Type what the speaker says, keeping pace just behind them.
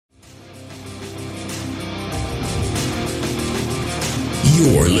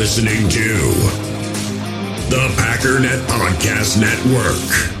You're listening to the Packernet Podcast Network.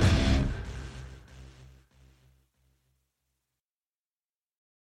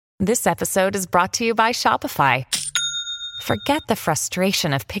 This episode is brought to you by Shopify. Forget the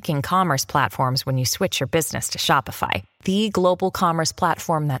frustration of picking commerce platforms when you switch your business to Shopify, the global commerce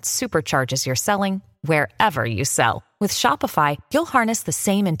platform that supercharges your selling wherever you sell. With Shopify, you'll harness the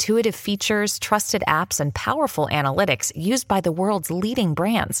same intuitive features, trusted apps, and powerful analytics used by the world's leading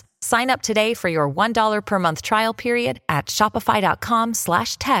brands. Sign up today for your $1 per month trial period at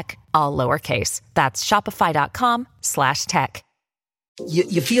shopify.com/tech, all lowercase. That's shopify.com/tech.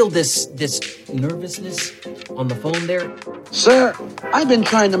 You feel this nervousness on the phone there? Sir, I've been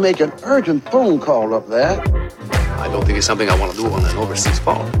trying to make an urgent phone call up there. I don't think it's something I want to do on an overseas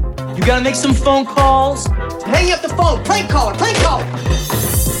phone. You gotta make some phone calls. Hang up the phone. Prank caller.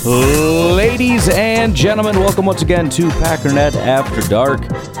 Ladies and gentlemen, welcome once again to Packernet After Dark.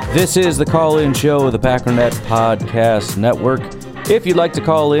 This is the call-in show of the Packernet Podcast Network. If you'd like to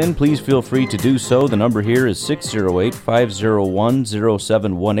call in, please feel free to do so. The number here is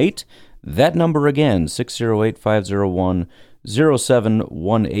 608-501-0718. That number again,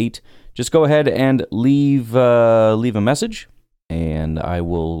 608-501-0718. Just go ahead and leave a message, and I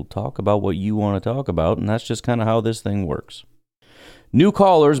will talk about what you want to talk about, and that's just kind of how this thing works. New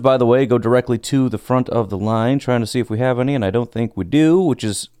callers, by the way, go directly to the front of the line, trying to see if we have any, and I don't think we do, which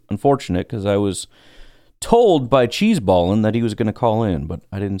is unfortunate, because I was told by Cheeseballin that he was going to call in, but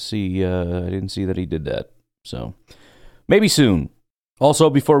I didn't see that he did that. So maybe soon. Also,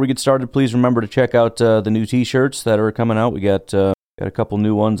 before we get started, please remember to check out the new T-shirts that are coming out. We got a couple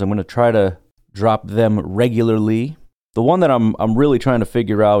new ones. I'm going to try to drop them regularly. The one that I'm really trying to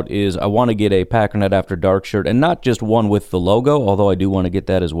figure out is I want to get a Packernet After Dark shirt, and not just one with the logo, although I do want to get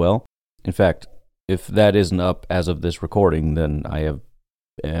that as well. In fact, if that isn't up as of this recording, then I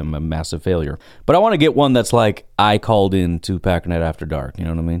am a massive failure. But I want to get one that's like, I called in to Packernet After Dark, you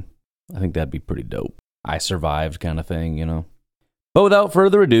know what I mean? I think that'd be pretty dope. I survived kind of thing, you know? But without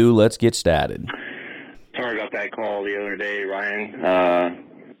further ado, let's get started. Sorry about that call the other day, Ryan.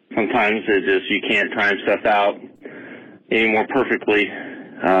 Sometimes you can't time stuff out any more perfectly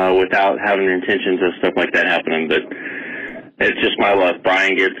without having intentions of stuff like that happening, but it's just my luck.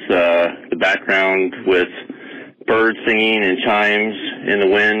 Brian gets the background with birds singing and chimes in the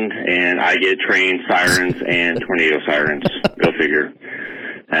wind, and I get train sirens and tornado sirens. Go figure.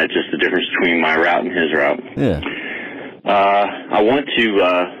 That's just the difference between my route and his route. Yeah. I want to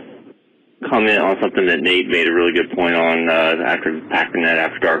comment on something that Nate made a really good point on after Packernet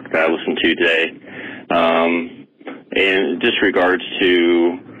After Dark that I listened to today. And just regards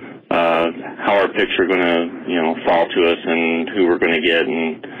to how our picks are going to, fall to us and who we're going to get.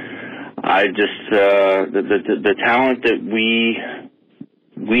 And I just the talent that we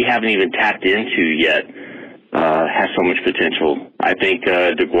haven't even tapped into yet has so much potential. I think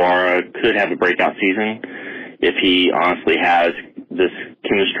DeGuara could have a breakout season if he honestly has this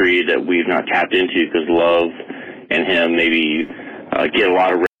chemistry that we've not tapped into, because Love and him maybe get a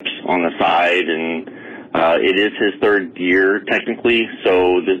lot of reps on the side, and it is his third year technically.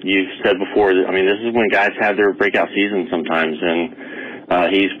 So you've said before, this is when guys have their breakout season sometimes, and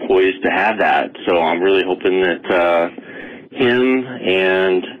he's poised to have that. So I'm really hoping that him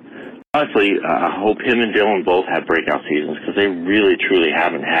and, honestly, I hope him and Dylan both have breakout seasons, because they really, truly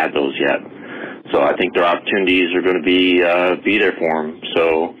haven't had those yet. So I think their opportunities are going to be there for them.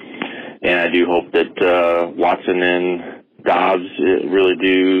 So, and I do hope that Watson and Dobbs really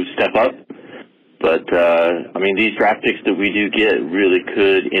do step up. But, these draft picks that we do get really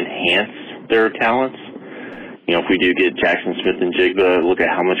could enhance their talents. If we do get Jackson Smith and Jigba, look at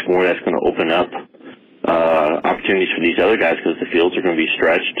how much more that's going to open up opportunities for these other guys, because the fields are going to be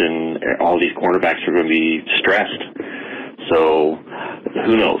stretched and all these cornerbacks are going to be stressed. So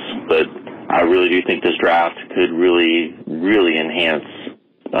who knows? But I really do think this draft could really, really enhance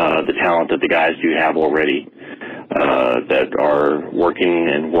the talent that the guys do have already that are working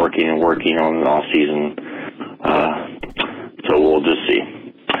on the off season. So we'll just see.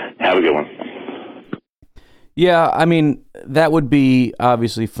 Have a good one. Yeah, that would be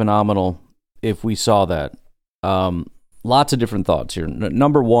obviously phenomenal if we saw that. Lots of different thoughts here.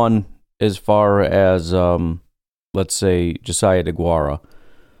 Number one, as far as, let's say, Josiah DeGuara,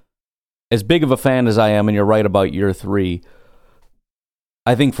 as big of a fan as I am, and you're right about year 3,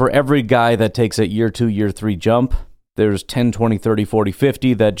 I think for every guy that takes a year 2, year 3 jump, there's 10, 20, 30, 40,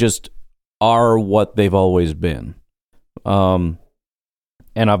 50 that just are what they've always been.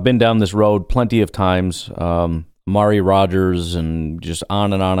 And I've been down this road plenty of times. Rodgers, and just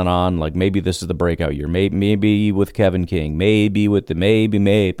on and on and on. Like, maybe this is the breakout year. Maybe with Kevin King. Maybe with the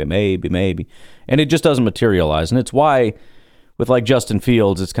maybe. And it just doesn't materialize. And it's why with like Justin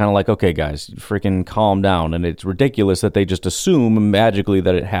Fields, it's kind of like, okay, guys, freaking calm down. And it's ridiculous that they just assume magically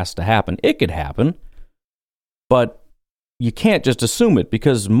that it has to happen. It could happen, but you can't just assume it,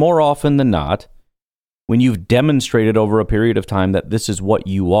 because more often than not, when you've demonstrated over a period of time that this is what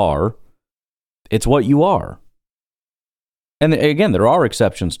you are, it's what you are. And again, there are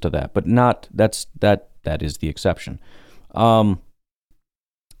exceptions to that, but not that is the exception.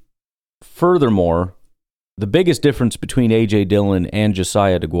 Furthermore, the biggest difference between A.J. Dillon and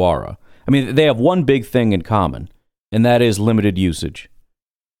Josiah DeGuara, I mean, they have one big thing in common, and that is limited usage.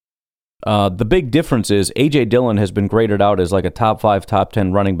 The big difference is A.J. Dillon has been graded out as like a top 5, top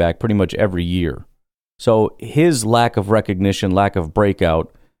 10 running back pretty much every year. So his lack of recognition, lack of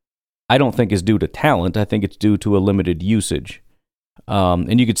breakout, I don't think is due to talent. I think it's due to a limited usage.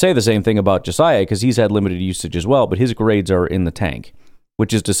 And you could say the same thing about Josiah, because he's had limited usage as well, but his grades are in the tank,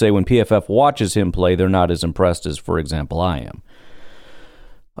 which is to say when PFF watches him play, they're not as impressed as, for example, I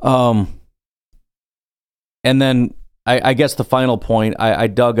am. And then I guess the final point, I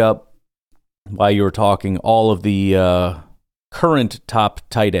dug up, while you were talking, all of the current top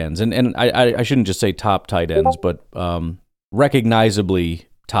tight ends. And I shouldn't just say top tight ends, but recognizably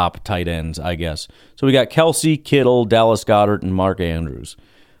top tight ends, I guess. So we got Kelsey, Kittle, Dallas Goedert, and Mark Andrews.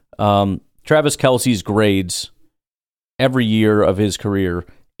 Travis Kelce's grades every year of his career: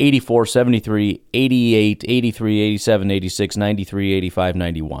 84, 73, 88, 83, 87, 86, 93, 85,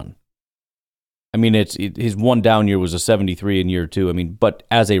 91. I mean, his one down year was a 73 in year 2. I mean, but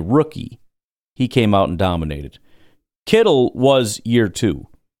as a rookie, he came out and dominated. Kittle was year 2.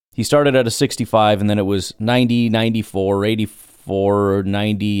 He started at a 65, and then it was 90, 94, 84,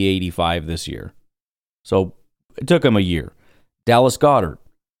 90, 85 this year. So it took him a year. Dallas Goedert,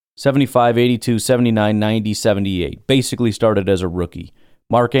 75, 82, 79, 90, 78. Basically started as a rookie.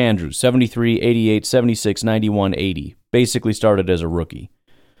 Mark Andrews, 73, 88, 76, 91, 80. Basically started as a rookie.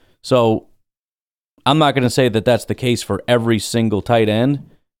 So I'm not going to say that that's the case for every single tight end,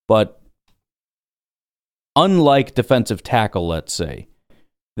 but unlike defensive tackle, let's say,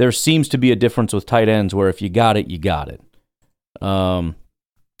 there seems to be a difference with tight ends where if you got it, you got it.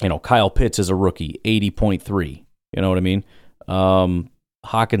 Kyle Pitts is a rookie, 80.3. You know what I mean?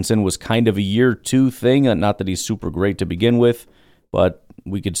 Hawkinson was kind of a year 2 thing. Not that he's super great to begin with, but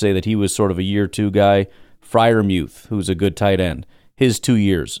we could say that he was sort of a year 2 guy. Freiermuth, who's a good tight end, his 2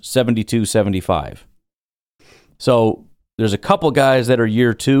 years, 72, 75. So there's a couple guys that are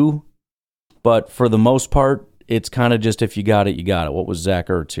year 2, but for the most part, it's kind of just if you got it, you got it. What was Zach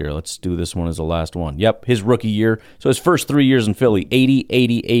Ertz here? Let's do this one as the last one. Yep, his rookie year. So his first 3 years in Philly, 80,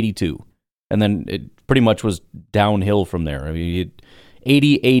 80, 82. And then it pretty much was downhill from there. I mean,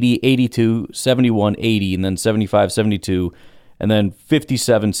 80, 80, 82, 71, 80, and then 75, 72, and then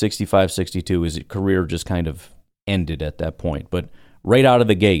 57, 65, 62. His career just kind of ended at that point, but right out of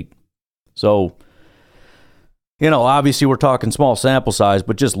the gate. So, obviously we're talking small sample size,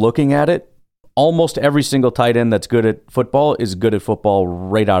 but just looking at it, almost every single tight end that's good at football is good at football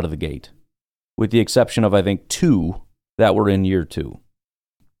right out of the gate, with the exception of, I think, 2 that were in year 2.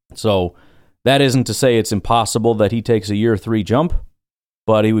 So that isn't to say it's impossible that he takes a year 3 jump,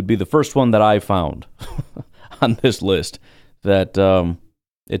 but he would be the first one that I found on this list that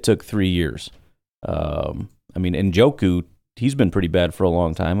it took 3 years. Njoku, he's been pretty bad for a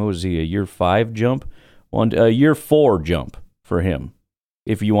long time. Was he a year 5 jump? A year 4 jump for him,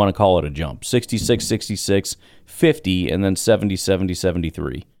 if you want to call it a jump. 66, 66, 50, and then 70, 70,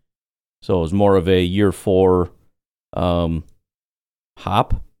 73. So it was more of a year 4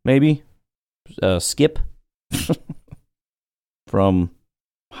 hop, maybe? Skip? From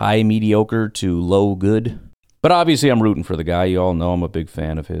high mediocre to low good. But obviously I'm rooting for the guy. You all know I'm a big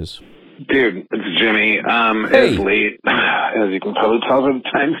fan of his. Dude, it's Jimmy. Hey. It's late, as you can probably tell by the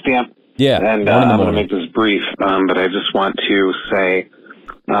timestamp. Yeah, and I'm going to make this brief, but I just want to say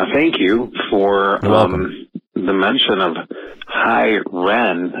thank you for the mention of High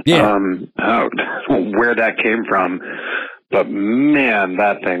Ren. Yeah. Where that came from. But, man,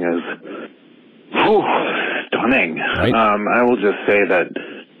 that thing is stunning. Right. I will just say that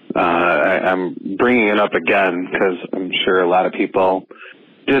I'm bringing it up again because I'm sure a lot of people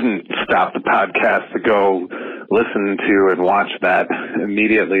didn't stop the podcast to go listen to and watch that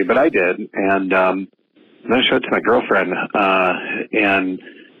immediately, but I did, and then I showed it to my girlfriend, and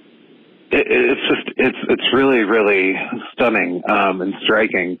it's really, really stunning and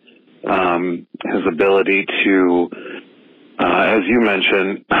striking. His ability to, as you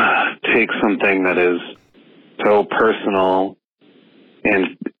mentioned, take something that is so personal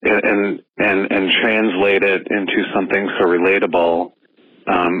and translate it into something so relatable.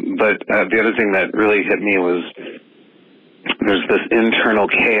 But the other thing that really hit me was there's this internal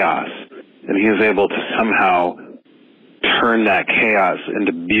chaos, and he was able to somehow turn that chaos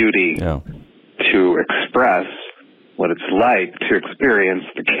into beauty to express what it's like to experience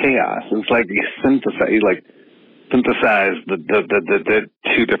the chaos. It's like he synthesized the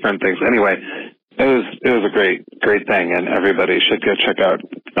two different things. Anyway, it was a great thing, and everybody should go check out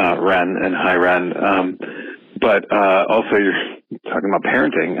Ren and Hi Ren. But also you're talking about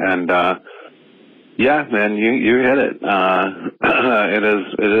parenting, and yeah, man, you hit it. It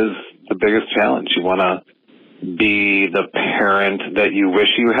is the biggest challenge. You want to be the parent that you wish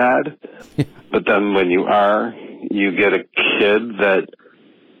you had, but then when you are, you get a kid that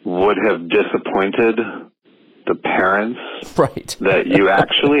would have disappointed the parents that you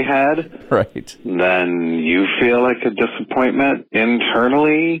actually had. Right. Then you feel like a disappointment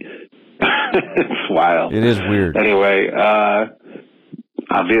internally. It's wild. It is weird. Anyway,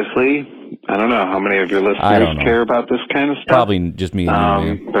 obviously, I don't know how many of your listeners care about this kind of stuff. Probably just me and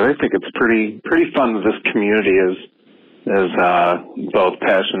you, man. But I think it's pretty fun that this community is both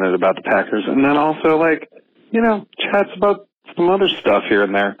passionate about the Packers and then also, like, you know, chats about some other stuff here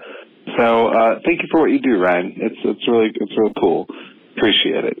and there. So thank you for what you do, Ryan. It's really cool.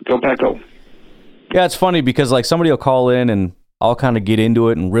 Appreciate it. Go Paco. Yeah, it's funny because like somebody will call in and I'll kind of get into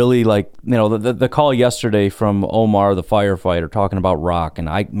it and really like, you know, the call yesterday from Omar, the firefighter, talking about rock, and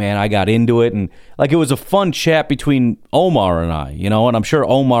I got into it, and like it was a fun chat between Omar and I, you know, and I'm sure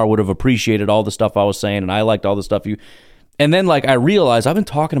Omar would have appreciated all the stuff I was saying, and I liked all the stuff and then like I realized I've been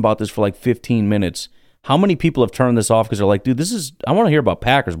talking about this for like 15 minutes. How many people have turned this off because they're like, dude, I want to hear about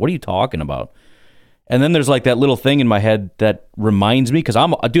Packers. What are you talking about? And then there's like that little thing in my head that reminds me, because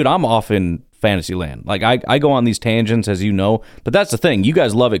I'm off in fantasy land. Like I go on these tangents, as you know, but that's the thing. You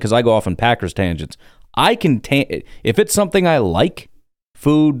guys love it because I go off on Packers tangents. I can if it's something I like,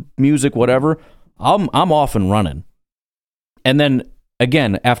 food, music, whatever, I'm off and running. And then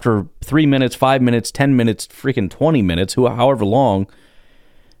again, after 3 minutes, 5 minutes, 10 minutes, freaking 20 minutes, however long,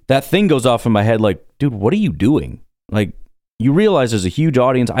 that thing goes off in my head like, dude, what are you doing? Like, you realize there's a huge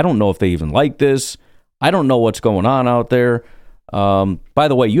audience. I don't know if they even like this. I don't know what's going on out there. By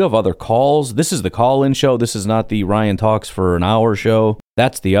the way, you have other calls. This is the call-in show. This is not the Ryan Talks for an Hour show.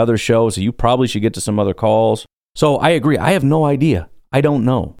 That's the other show, so you probably should get to some other calls. So I agree. I have no idea. I don't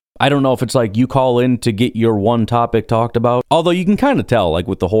know. I don't know if it's like you call in to get your one topic talked about. Although you can kind of tell, like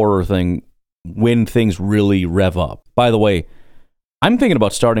with the horror thing, when things really rev up. By the way, I'm thinking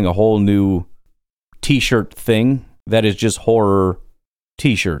about starting a whole new t-shirt thing that is just horror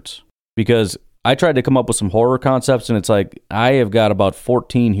t-shirts, because I tried to come up with some horror concepts, and it's like I have got about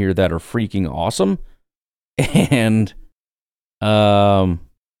 14 here that are freaking awesome, and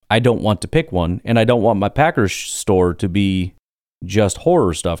I don't want to pick one, and I don't want my Packers store to be just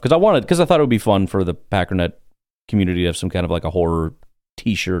horror stuff, because I thought it would be fun for the Packernet community to have some kind of like a horror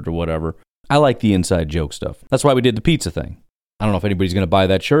t-shirt or whatever. I like the inside joke stuff. That's why we did the pizza thing. I don't know if anybody's going to buy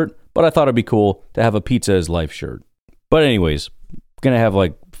that shirt, but I thought it'd be cool to have a pizza as life shirt. But anyways, going to have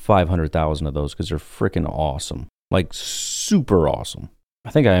like 500,000 of those because they're freaking awesome. Like super awesome. I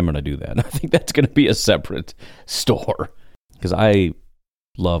think I am going to do that. I think that's going to be a separate store because I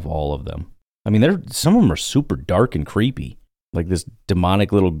love all of them. I mean, some of them are super dark and creepy. Like this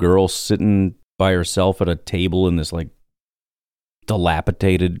demonic little girl sitting by herself at a table in this like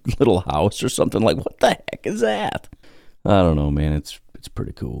dilapidated little house or something. Like, what the heck is that? I don't know, man. It's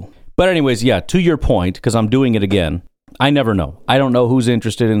pretty cool. But anyways, yeah, to your point, because I'm doing it again, I never know. I don't know who's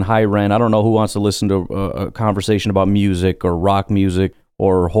interested in high rent. I don't know who wants to listen to a conversation about music or rock music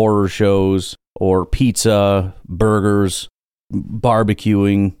or horror shows or pizza, burgers,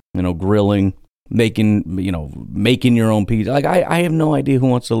 barbecuing, grilling, making your own pizza. Like, I have no idea who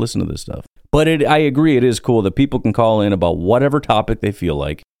wants to listen to this stuff. But I agree, it is cool that people can call in about whatever topic they feel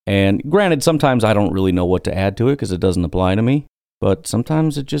like. And granted, sometimes I don't really know what to add to it because it doesn't apply to me. But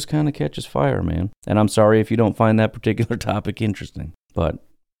sometimes it just kind of catches fire, man. And I'm sorry if you don't find that particular topic interesting. But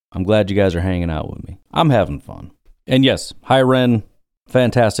I'm glad you guys are hanging out with me. I'm having fun. And yes, Hi Ren,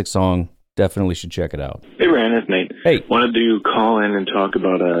 fantastic song. Definitely should check it out. Hey, Ren, it's Nate. Hey. Wanted to call in and talk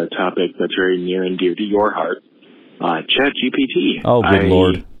about a topic that's very near and dear to your heart. ChatGPT. Oh, good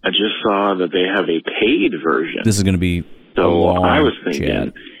Lord. I just saw that they have a paid version. This is going to be so a long I was thinking,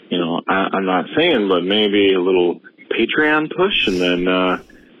 chat. I'm not saying, but maybe a little Patreon push, and then,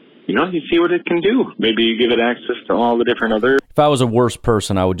 you see what it can do. Maybe you give it access to all the different other... If I was a worse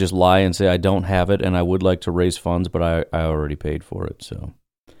person, I would just lie and say I don't have it, and I would like to raise funds, but I already paid for it, so...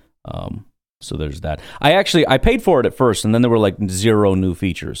 So there's that. I paid for it at first, and then there were like 0 new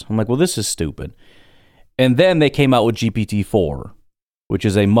features. I'm like, well, this is stupid. And then they came out with GPT-4, which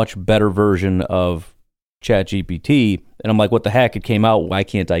is a much better version of ChatGPT. And I'm like, what the heck? It came out. Why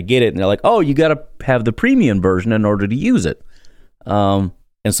can't I get it? And they're like, oh, you got to have the premium version in order to use it. And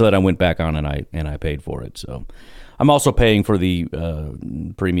so then I went back on and I paid for it. So I'm also paying for the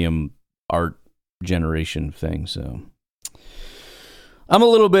premium art generation thing. So I'm a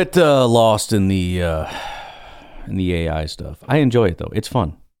little bit lost in the AI stuff. I enjoy it though. It's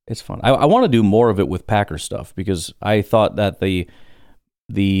fun. It's fun. I want to do more of it with Packer stuff because I thought that the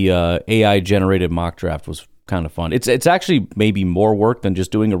AI generated mock draft was kind of fun. It's actually maybe more work than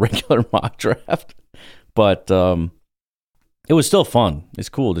just doing a regular mock draft, but it was still fun. It's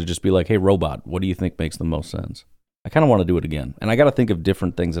cool to just be like, hey, robot, what do you think makes the most sense? I kind of want to do it again, and I got to think of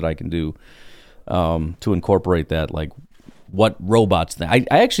different things that I can do to incorporate that, like what robots think.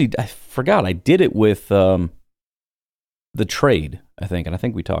 I forgot I did it with the trade, I think, and I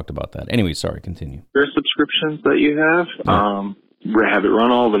think we talked about that. Anyway, sorry, continue. There are subscriptions that you have. Have it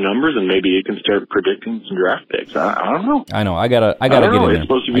run all the numbers, and maybe you can start predicting some draft picks. I don't know. I know. I gotta get in there. It's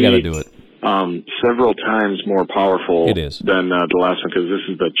supposed to be, I gotta do it. Several times more powerful it is. Than the last one, because this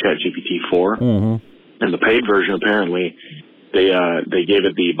is the ChatGPT 4. Mm-hmm. And the paid version, apparently, they gave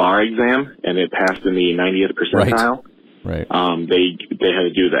it the bar exam, and it passed in the 90th percentile. Right. They had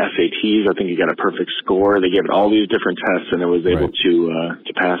to do the SATs. I think you got a perfect score. They gave it all these different tests, and it was able to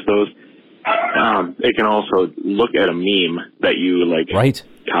pass those. It can also look at a meme that you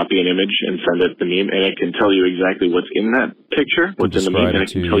copy an image and send it the meme, and it can tell you exactly what's in that picture, what's in the meme, and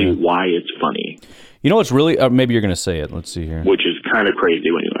it can tell you why it's funny. You know what's really, maybe you're going to say it. Let's see here. Which is kind of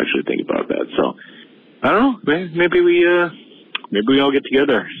crazy when you actually think about that. So, I don't know. Maybe we all get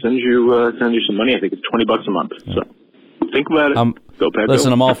together. Send you some money. I think it's $20 a month. Yeah. So, think about it.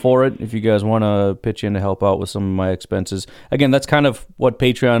 Listen, I'm all for it. If you guys want to pitch in to help out with some of my expenses, again, that's kind of what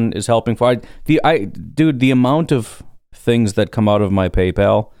Patreon is helping for. The amount of things that come out of my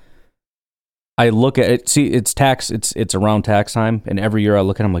PayPal, I look at it. See, it's tax. It's around tax time, and every year I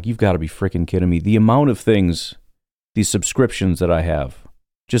look at it, I'm like, you've got to be freaking kidding me. The amount of things, these subscriptions that I have,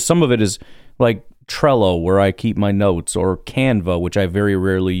 just some of it is like Trello, where I keep my notes, or Canva, which I very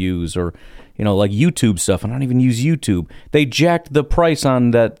rarely use, or like YouTube stuff, and I don't even use YouTube. They jacked the price on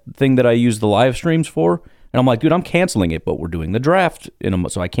that thing that I use the live streams for, and I'm like, dude, I'm canceling it, but we're doing the draft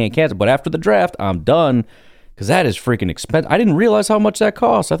so I can't cancel. But after the draft, I'm done, because that is freaking expensive. I didn't realize how much that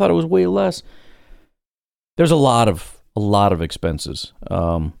costs. I thought it was way less. There's a lot of expenses.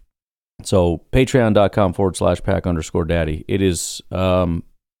 So patreon.com/pack_daddy. It is,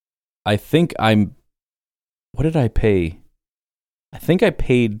 I think what did I pay? I think I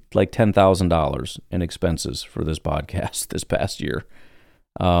paid like $10,000 in expenses for this podcast this past year.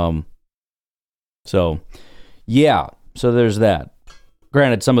 So there's that.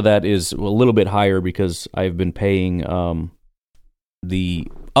 Granted, some of that is a little bit higher because I've been paying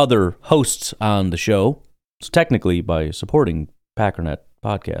the other hosts on the show. So technically, by supporting Packernet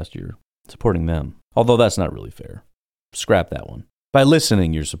Podcast, you're supporting them. Although that's not really fair. Scrap that one. By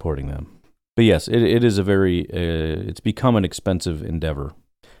listening, you're supporting them. But yes, it is a very, it's become an expensive endeavor.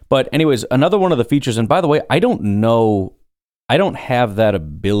 But anyways, another one of the features, and by the way, I don't have that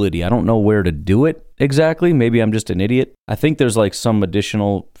ability. I don't know where to do it exactly. Maybe I'm just an idiot. I think there's like some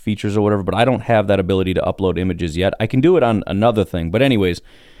additional features or whatever, but I don't have that ability to upload images yet. I can do it on another thing. But anyways,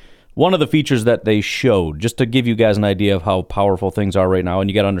 one of the features that they showed, just to give you guys an idea of how powerful things are right now, and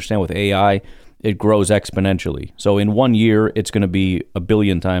you got to understand with AI, it grows exponentially. So in 1 year, it's going to be 1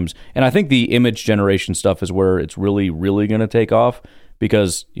 billion times. And I think the image generation stuff is where it's really, really going to take off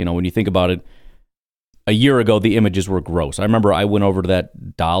because, when you think about it, a year ago, the images were gross. I remember I went over to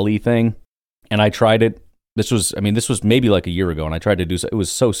that Dolly thing and I tried it. This was maybe like a year ago, and I tried to do so. It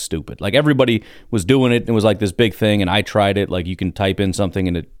was so stupid. Like everybody was doing it. It was like this big thing, and I tried it. Like you can type in something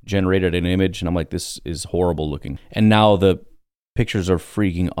and it generated an image, and I'm like, this is horrible looking. And now the pictures are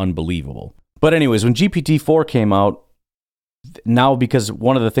freaking unbelievable. But anyways, when GPT-4 came out, now because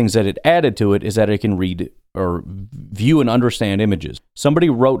one of the things that it added to it is that it can read or view and understand images. Somebody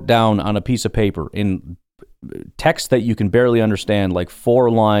wrote down on a piece of paper in text that you can barely understand, like 4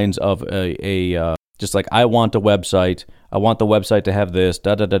 lines of just like, I want a website. I want the website to have this,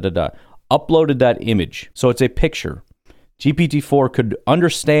 uploaded that image. So it's a picture. GPT-4 could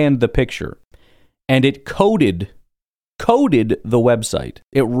understand the picture, and it coded the website.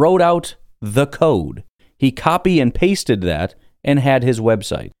 It wrote out the code. He copy and pasted that and had his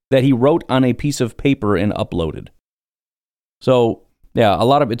website that he wrote on a piece of paper and uploaded. So Yeah, a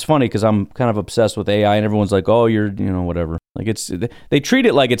lot of it's funny because I'm kind of obsessed with AI, and everyone's like, "Oh, you're, whatever." Like they treat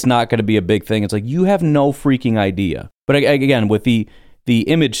it like it's not going to be a big thing. It's like you have no freaking idea. But again, with the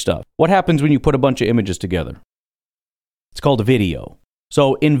image stuff, what happens when you put a bunch of images together? It's called a video.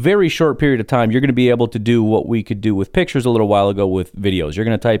 So in very short period of time, you're going to be able to do what we could do with pictures a little while ago with videos. You're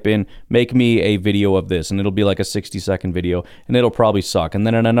going to type in, make me a video of this, and it'll be like a 60-second video, and it'll probably suck. And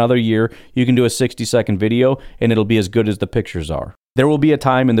then in another year, you can do a 60-second video, and it'll be as good as the pictures are. There will be a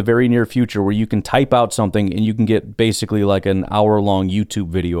time in the very near future where you can type out something, and you can get basically like an hour-long YouTube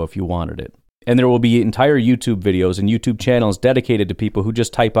video if you wanted it. And there will be entire YouTube videos and YouTube channels dedicated to people who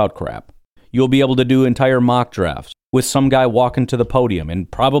just type out crap. You'll be able to do entire mock drafts with some guy walking to the podium, and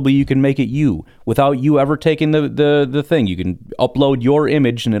probably you can make it you without you ever taking the thing. You can upload your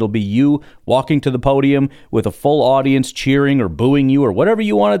image, and it'll be you walking to the podium with a full audience cheering or booing you or whatever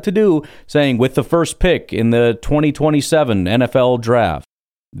you want it to do, saying, with the first pick in the 2027 NFL draft,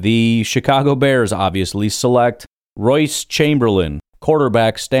 the Chicago Bears obviously select Royce Chamberlain,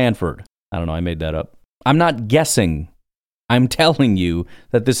 quarterback, Stanford. I don't know, I made that up. I'm not guessing. I'm telling you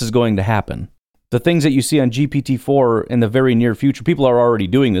that this is going to happen. The things that you see on GPT-4 in the very near future, people are already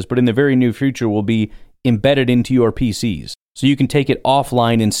doing this, but in the very near future will be embedded into your PCs. So you can take it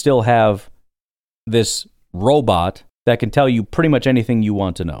offline and still have this robot that can tell you pretty much anything you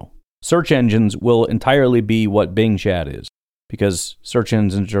want to know. Search engines will entirely be what Bing Chat is, because search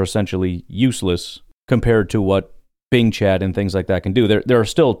engines are essentially useless compared to what Bing Chat and things like that can do. There are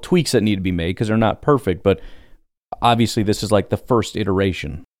still tweaks that need to be made because they're not perfect, but obviously this is like the first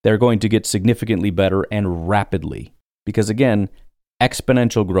iteration. They're going to get significantly better and rapidly because, again,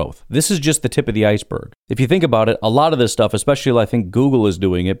 exponential growth. This is just the tip of the iceberg. If you think about it, a lot of this stuff, especially I think Google is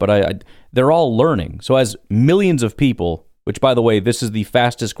doing it, but they're all learning. So as millions of people, which, by the way, this is the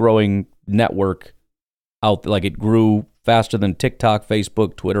fastest growing network out, like it grew faster than TikTok,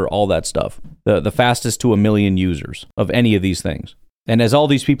 Facebook, Twitter, all that stuff. The fastest to 1 million users of any of these things. And as all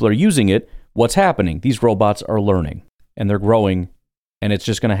these people are using it, what's happening? These robots are learning, and they're growing, and it's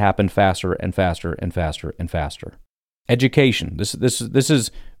just going to happen faster and faster and faster and faster. Education.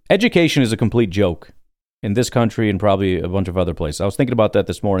 Education is a complete joke in this country and probably a bunch of other places. I was thinking about that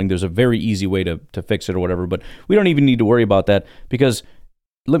this morning. There's a very easy way to fix it or whatever, but we don't even need to worry about that because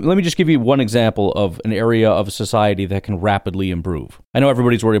let me just give you one example of an area of society that can rapidly improve. I know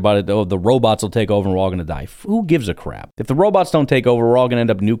everybody's worried about it. Oh, the robots will take over and we're all going to die. Who gives a crap? If the robots don't take over, we're all going to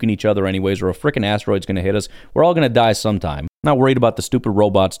end up nuking each other anyways, or a freaking asteroid's going to hit us. We're all going to die sometime. I'm not worried about the stupid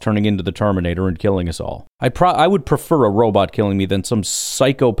robots turning into the Terminator and killing us all. I would prefer a robot killing me than some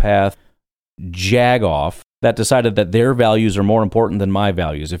psychopath jagoff that decided that their values are more important than my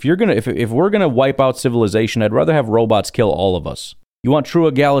values. If we're going to wipe out civilization, I'd rather have robots kill all of us. You want true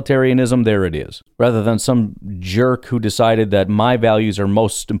egalitarianism? There it is. Rather than some jerk who decided that my values are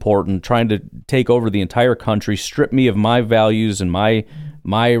most important, trying to take over the entire country, strip me of my values and my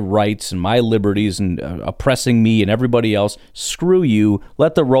rights and my liberties and oppressing me and everybody else. Screw you.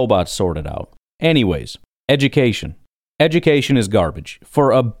 Let the robots sort it out. Anyways, education. Education is garbage. For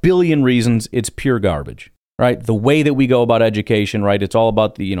a billion reasons, it's pure garbage. Right, the way that we go about education, right? It's all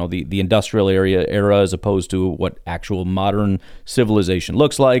about the industrial era as opposed to what actual modern civilization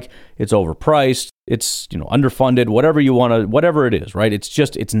looks like. It's overpriced. It's underfunded. Whatever it is, right?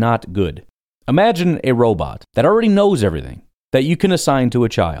 It's not good. Imagine a robot that already knows everything that you can assign to a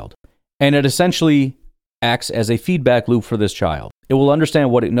child, and it essentially acts as a feedback loop for this child. It will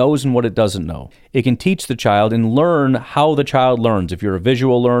understand what it knows and what it doesn't know. It can teach the child and learn how the child learns, if you're a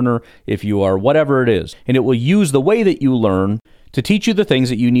visual learner, if you are whatever it is. And it will use the way that you learn to teach you the things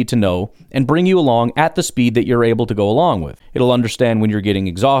that you need to know and bring you along at the speed that you're able to go along with. It'll understand when you're getting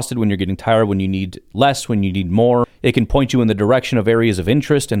exhausted, when you're getting tired, when you need less, when you need more. It can point you in the direction of areas of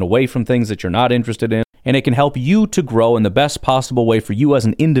interest and away from things that you're not interested in. And it can help you to grow in the best possible way for you as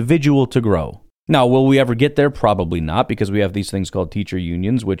an individual to grow. Now, will we ever get there? Probably not, because we have these things called teacher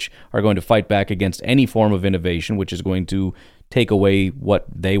unions, which are going to fight back against any form of innovation, which is going to take away what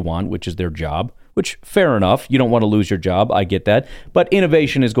they want, which is their job, which, fair enough, you don't want to lose your job, I get that, but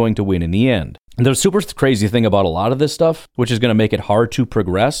innovation is going to win in the end. And the super crazy thing about a lot of this stuff, which is going to make it hard to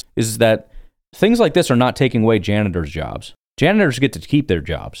progress, is that things like this are not taking away janitors' jobs. Janitors get to keep their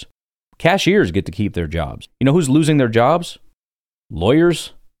jobs. Cashiers get to keep their jobs. You know who's losing their jobs?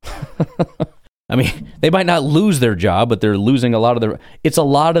 Lawyers. I mean, they might not lose their job, but they're losing a lot of it's a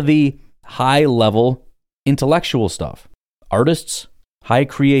lot of the high-level intellectual stuff. Artists, high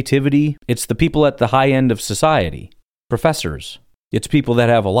creativity. It's the people at the high end of society. Professors. It's people that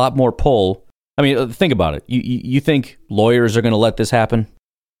have a lot more pull. I mean, think about it. You think lawyers are going to let this happen?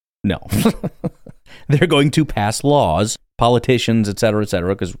 No. They're going to pass laws, politicians, et cetera,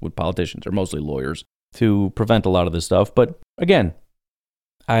 because politicians are mostly lawyers, to prevent a lot of this stuff. But again,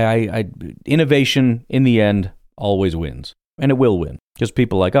 I innovation in the end always wins, and it will win. Because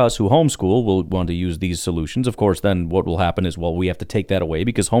people like us who homeschool will want to use these solutions. Of course, then what will happen is, well, we have to take that away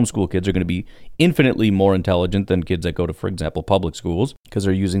because homeschool kids are going to be infinitely more intelligent than kids that go to, for example, public schools, because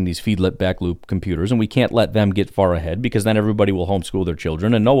they're using these feedlet backloop computers, and we can't let them get far ahead because then everybody will homeschool their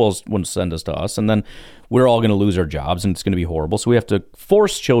children and no one will send us to us, and then we're all going to lose our jobs and it's going to be horrible. So we have to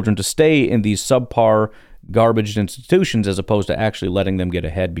force children to stay in these subpar garbage institutions as opposed to actually letting them get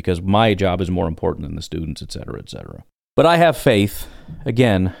ahead because my job is more important than the students, et cetera, et cetera. But I have faith,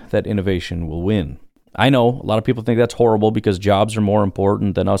 again, that innovation will win. I know a lot of people think that's horrible because jobs are more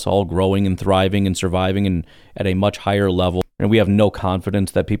important than us all growing and thriving and surviving and at a much higher level. And we have no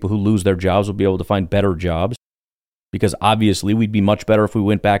confidence that people who lose their jobs will be able to find better jobs. Because obviously we'd be much better if we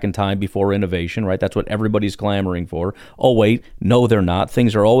went back in time before innovation, right? That's what everybody's clamoring for. Oh, wait, no, they're not.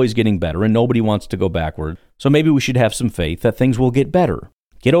 Things are always getting better and nobody wants to go backward. So maybe we should have some faith that things will get better.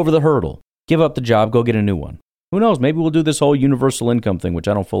 Get over the hurdle. Give up the job. Go get a new one. Who knows? Maybe we'll do this whole universal income thing, which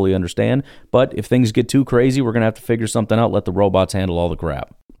I don't fully understand. But if things get too crazy, we're going to have to figure something out. Let the robots handle all the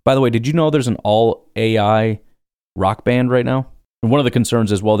crap. By the way, did you know there's an all-AI rock band right now? And one of the concerns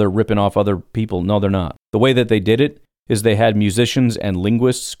is, well, they're ripping off other people. No, they're not. The way that they did it is they had musicians and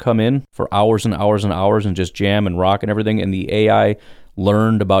linguists come in for hours and hours and hours and just jam and rock and everything. And the AI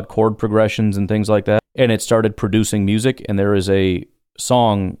learned about chord progressions and things like that. And it started producing music. And there is a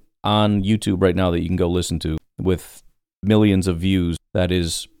song on YouTube right now that you can go listen to with millions of views. That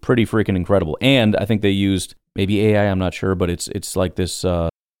is pretty freaking incredible. And I think they used maybe AI, I'm not sure, but it's like this, I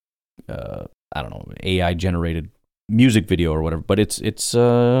don't know, AI generated music video or whatever, but it's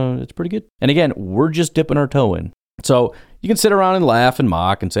pretty good. And again, we're just dipping our toe in. So you can sit around and laugh and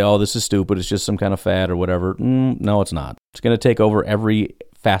mock and say, oh, this is stupid, it's just some kind of fad or whatever. No, it's not. It's going to take over every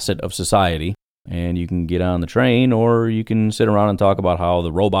facet of society. And you can get on the train, or you can sit around and talk about how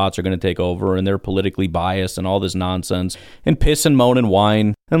the robots are going to take over and they're politically biased and all this nonsense, and piss and moan and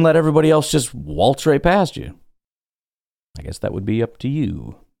whine and let everybody else just waltz right past you. I guess that would be up to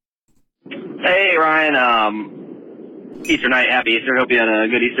you. Hey, Ryan. Easter night, happy Easter. Hope you had a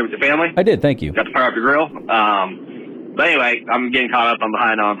good Easter with your family. I did, thank you. Got to fire up your grill. But anyway, I'm getting caught up. I'm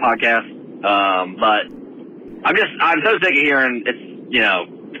behind on podcasts. But I'm so sick of hearing it's,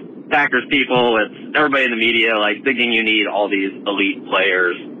 Packers people, it's everybody in the media, like, thinking you need all these elite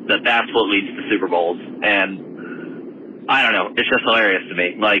players, that's what leads to Super Bowls. And I don't know, it's just hilarious to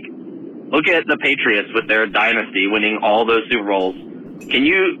me. Like, look at the Patriots with their dynasty winning all those Super Bowls.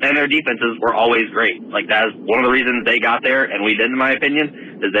 And their defenses were always great. Like, that's one of the reasons they got there, and we did, in my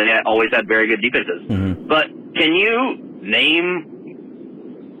opinion, is they always had very good defenses. Mm-hmm. But can you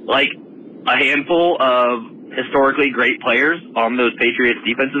name, like, a handful of historically great players on those Patriots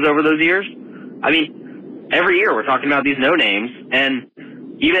defenses over those years? I mean, every year we're talking about these no-names, and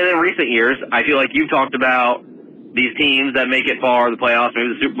even in recent years, I feel like you've talked about these teams that make it far, the playoffs, maybe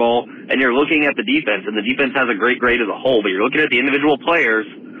the Super Bowl, and you're looking at the defense, and the defense has a great grade as a whole, but you're looking at the individual players,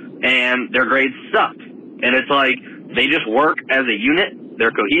 and their grades suck. And it's like, they just work as a unit,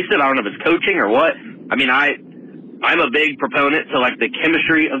 they're cohesive, I don't know if it's coaching or what. I mean, I'm a big proponent to, like, the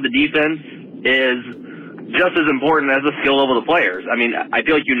chemistry of the defense is just as important as the skill level of the players. I mean, I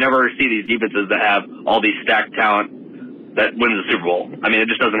feel like you never see these defenses that have all these stacked talent that wins the Super Bowl. I mean,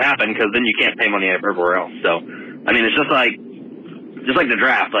 it just doesn't happen because then you can't pay money everywhere else. So, I mean, it's just like the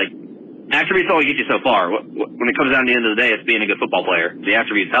draft. Like, attributes only get you so far. When it comes down to the end of the day, it's being a good football player. The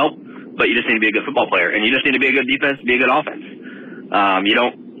attributes help, but you just need to be a good football player, and you just need to be a good defense, be a good offense.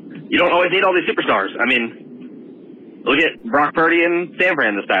 You don't always need all these superstars. I mean, look at Brock Purdy and San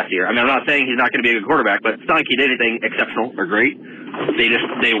Fran this past year. I mean, I'm not saying he's not going to be a good quarterback, but it's not like he did anything exceptional or great.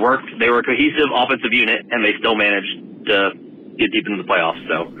 They were a cohesive offensive unit, and they still managed to get deep into the playoffs.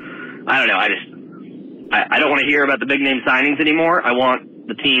 So, I don't know. I don't want to hear about the big name signings anymore. I want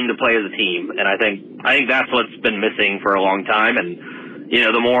the team to play as a team, and I think that's what's been missing for a long time. And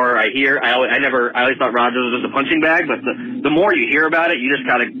the more I hear, I always thought Rodgers was just a punching bag, but the more you hear about it, you just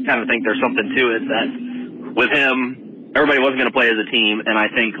kind of think there's something to it that with him, everybody wasn't going to play as a team, and I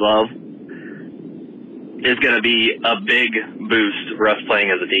think Love is going to be a big boost for us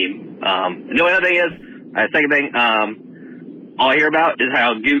playing as a team. And the only other thing is, second thing, all I hear about is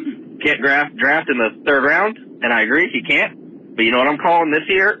how Goot can't draft in the third round, and I agree, he can't. But you know what I'm calling this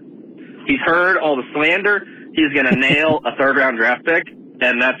year? He's heard all the slander. He's going to nail a third-round draft pick,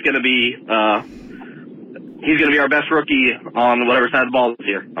 and that's going to be he's going to be our best rookie on whatever side of the ball this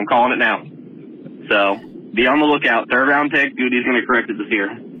year. I'm calling it now. So be on the lookout. Third-round pick, Goody's going to be corrected this year.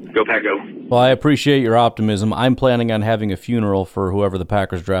 Go Pack Go. Well, I appreciate your optimism. I'm planning on having a funeral for whoever the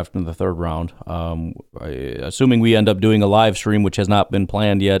Packers draft in the third round. Assuming we end up doing a live stream, which has not been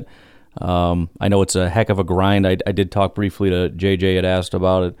planned yet. I know it's a heck of a grind. I did talk briefly to JJ, had asked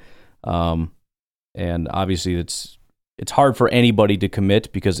about it. And obviously it's hard for anybody to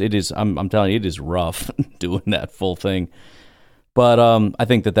commit because it is, I'm telling you, it is rough doing that full thing. But I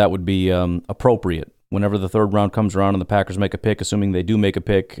think that would be appropriate whenever the third round comes around and the Packers make a pick, assuming they do make a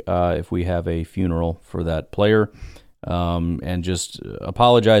pick, if we have a funeral for that player. And just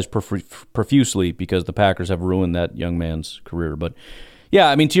apologize profusely because the Packers have ruined that young man's career. But yeah,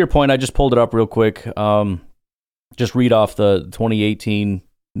 I mean, to your point, I just pulled it up real quick. Just read off the 2018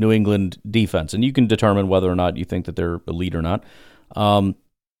 New England defense, and you can determine whether or not you think that they're elite or not.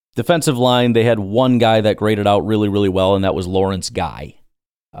 Defensive line, they had one guy that graded out really, really well, and that was Lawrence Guy.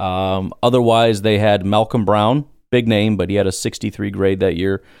 Otherwise, they had Malcolm Brown, big name, but he had a 63 grade that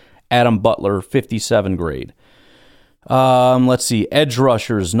year. Adam Butler, 57 grade. Let's see. Edge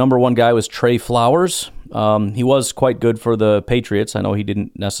rushers, number one guy was Trey Flowers. He was quite good for the Patriots. I know he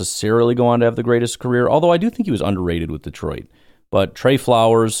didn't necessarily go on to have the greatest career, although I do think he was underrated with Detroit. But Trey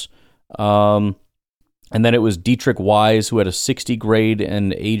Flowers, and then it was Dietrich Wise, who had a 60 grade,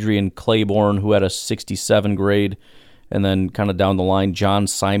 and Adrian Claiborne, who had a 67 grade. And then kind of down the line, John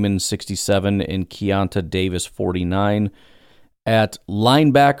Simon, 67, and Keonta Davis, 49. At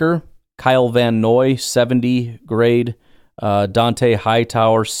linebacker, Kyle Van Noy, 70 grade. Dante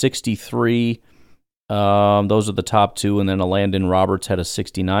Hightower, 63. Those are the top two. And then Landon Roberts had a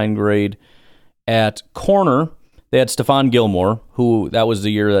 69 grade. At corner, they had Stephon Gilmore, who that was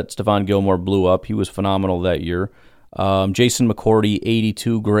the year that Stephon Gilmore blew up. He was phenomenal that year. Jason McCourty,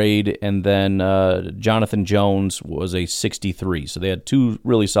 82 grade, and then Jonathan Jones was a 63. So they had two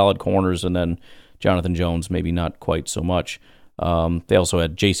really solid corners, and then Jonathan Jones maybe not quite so much. They also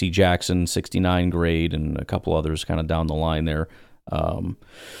had J.C. Jackson, 69 grade, and a couple others kind of down the line there. And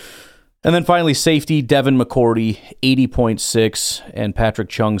then finally safety, Devin McCourty, 80.6, and Patrick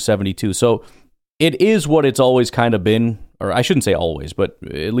Chung, 72. So it is what it's always kind of been, or I shouldn't say always, but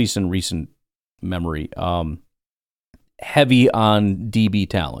at least in recent memory. Heavy on DB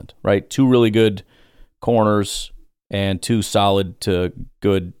talent, right? Two really good corners and two solid to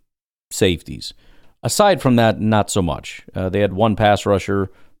good safeties. Aside from that, not so much. They had one pass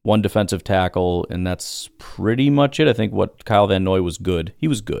rusher, one defensive tackle, and that's pretty much it. I think what Kyle Van Noy was good. He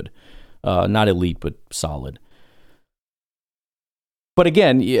was good. Not elite, but solid. But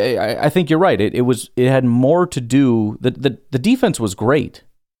again, I think you're right. It had more to do. The defense was great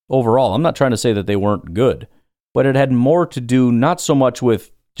overall. I'm not trying to say that they weren't good. But it had more to do not so much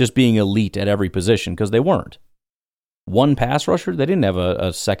with just being elite at every position, because they weren't. One pass rusher, they didn't have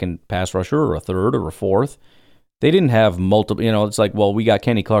a second pass rusher or a third or a fourth. They didn't have multiple, it's like, well, we got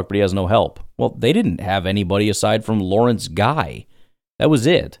Kenny Clark, but he has no help. Well, they didn't have anybody aside from Lawrence Guy. That was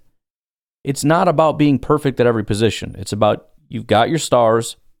it. It's not about being perfect at every position. It's about you've got your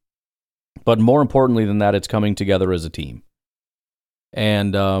stars, but more importantly than that, it's coming together as a team.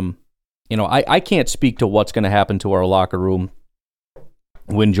 And, I can't speak to what's going to happen to our locker room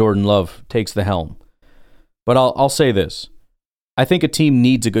when Jordan Love takes the helm. But I'll say this. I think a team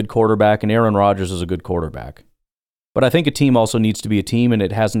needs a good quarterback, and Aaron Rodgers is a good quarterback. But I think a team also needs to be a team, and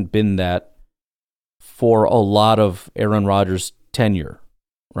it hasn't been that for a lot of Aaron Rodgers' tenure,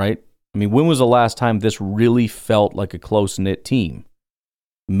 right? I mean, when was the last time this really felt like a close-knit team?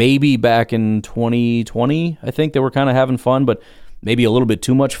 Maybe back in 2020, I think they were kind of having fun, but maybe a little bit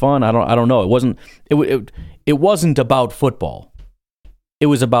too much fun. I don't know. It wasn't about football. It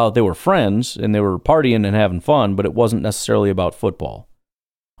was about they were friends and they were partying and having fun, but it wasn't necessarily about football.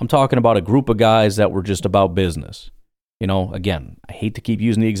 I'm talking about a group of guys that were just about business. Again, I hate to keep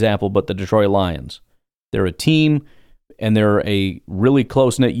using the example, but the Detroit Lions. They're a team and they're a really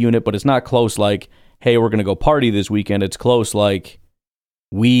close-knit unit, but it's not close like, hey, we're going to go party this weekend. It's close like,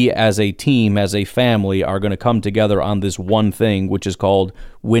 we as a team, as a family, are going to come together on this one thing, which is called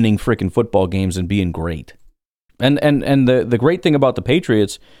winning freaking football games and being great. And the great thing about the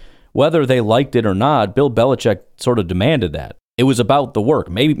Patriots, whether they liked it or not, Bill Belichick sort of demanded that. It was about the work.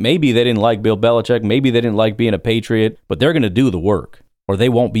 Maybe they didn't like Bill Belichick. Maybe they didn't like being a Patriot, but they're going to do the work or they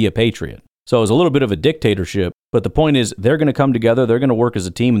won't be a Patriot. So it was a little bit of a dictatorship, but the point is they're going to come together, they're going to work as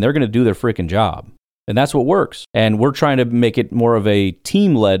a team, and they're going to do their freaking job. And that's what works. And we're trying to make it more of a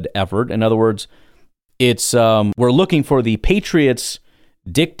team-led effort. In other words, it's we're looking for the Patriots'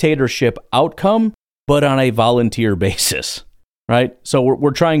 dictatorship outcome, but on a volunteer basis, right? So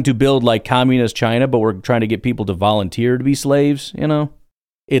we're trying to build like communist China, but we're trying to get people to volunteer to be slaves,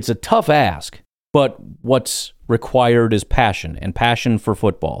 It's a tough ask. But what's required is passion, and passion for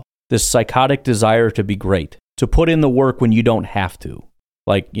football. This psychotic desire to be great, to put in the work when you don't have to,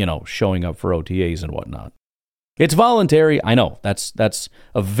 like, showing up for OTAs and whatnot. It's voluntary. I know that's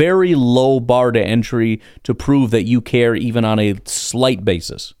a very low bar to entry to prove that you care even on a slight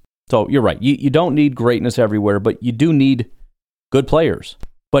basis. So you're right. You don't need greatness everywhere, but you do need good players.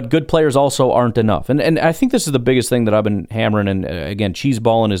 But good players also aren't enough. And I think this is the biggest thing that I've been hammering. And again,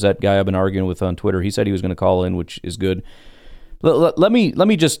 Cheeseballin is that guy I've been arguing with on Twitter. He said he was going to call in, which is good. Let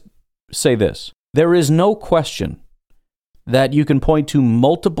me just say this. There is no question that you can point to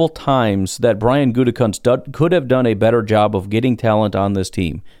multiple times that Brian Gutekunst could have done a better job of getting talent on this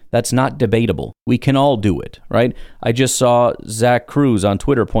team. That's not debatable. We can all do it, right? I just saw Zach Cruz on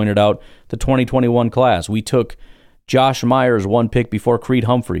Twitter pointed out the 2021 class. We took Josh Myers 1 pick before Creed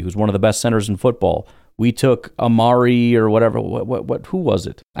Humphrey, who's one of the best centers in football. We took Amari or whatever. Who was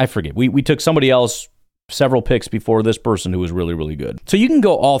it? I forget. We took somebody else several picks before this person who was really, really good. So you can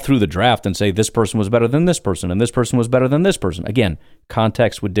go all through the draft and say this person was better than this person and this person was better than this person. Again,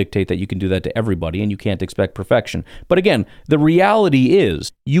 context would dictate that you can do that to everybody and you can't expect perfection. But again, the reality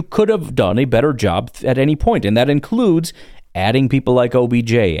is you could have done a better job at any point, and that includes adding people like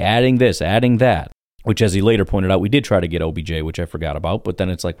OBJ, adding this, adding that, which, as he later pointed out, we did try to get OBJ, which I forgot about, but then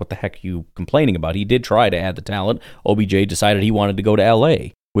it's like, what the heck are you complaining about? He did try to add the talent. OBJ decided he wanted to go to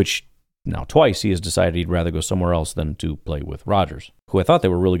L.A., which now twice he has decided he'd rather go somewhere else than to play with Rodgers, who I thought they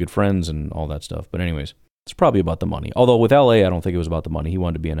were really good friends and all that stuff. But anyways, it's probably about the money. Although with L.A., I don't think it was about the money. He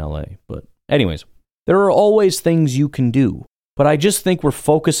wanted to be in L.A. But anyways, there are always things you can do, but I just think we're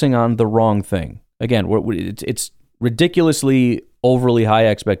focusing on the wrong thing. Again, it's ridiculously overly high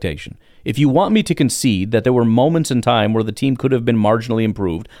expectation. If you want me to concede that there were moments in time where the team could have been marginally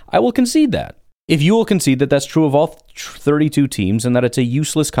improved, I will concede that. If you will concede that that's true of all 32 teams and that it's a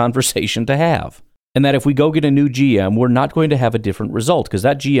useless conversation to have, and that if we go get a new GM, we're not going to have a different result because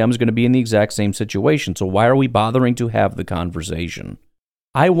that GM is going to be in the exact same situation. So why are we bothering to have the conversation?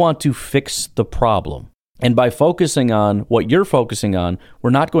 I want to fix the problem. And by focusing on what you're focusing on, we're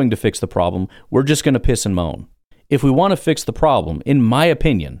not going to fix the problem. We're just going to piss and moan. If we want to fix the problem, in my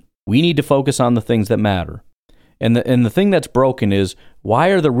opinion, we need to focus on the things that matter. And the thing that's broken is, why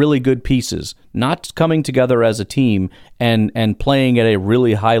are the really good pieces not coming together as a team and playing at a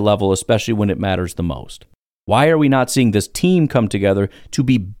really high level, especially when it matters the most? Why are we not seeing this team come together to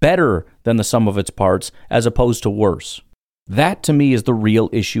be better than the sum of its parts as opposed to worse? That, to me, is the real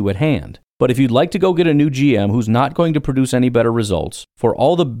issue at hand. But if you'd like to go get a new GM who's not going to produce any better results, for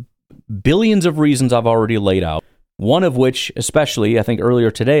all the billions of reasons I've already laid out, one of which, especially, I think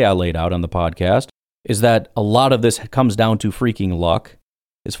earlier today I laid out on the podcast, is that a lot of this comes down to freaking luck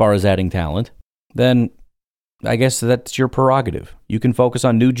as far as adding talent, then I guess that's your prerogative. You can focus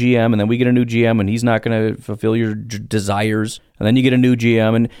on new GM, and then we get a new GM, and he's not going to fulfill your desires, and then you get a new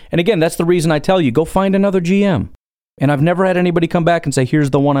GM. And again, that's the reason I tell you, go find another GM. And I've never had anybody come back and say, here's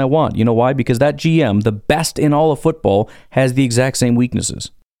the one I want. You know why? Because that GM, the best in all of football, has the exact same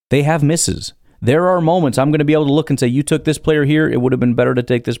weaknesses. They have misses. There are moments I'm going to be able to look and say, you took this player here, it would have been better to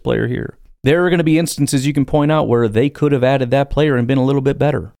take this player here. There are going to be instances you can point out where they could have added that player and been a little bit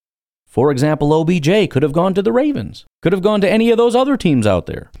better. For example, OBJ could have gone to the Ravens, could have gone to any of those other teams out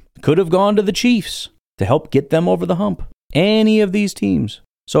there, could have gone to the Chiefs to help get them over the hump. Any of these teams.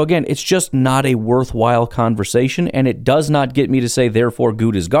 So again, it's just not a worthwhile conversation, and it does not get me to say, therefore,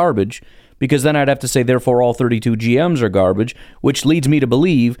 Good is garbage, because then I'd have to say, therefore, all 32 GMs are garbage, which leads me to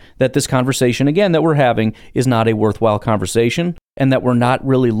believe that this conversation, again, that we're having is not a worthwhile conversation, and that we're not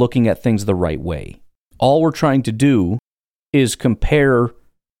really looking at things the right way. All we're trying to do is compare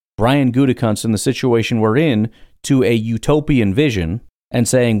Brian Gutekunst in the situation we're in to a utopian vision and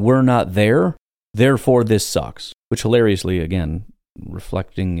saying we're not there, therefore this sucks. Which hilariously, again,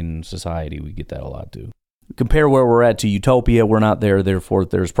 reflecting in society, we get that a lot too. Compare where we're at to utopia, we're not there, therefore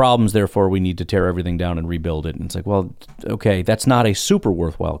there's problems, therefore we need to tear everything down and rebuild it. And it's like, well, okay, that's not a super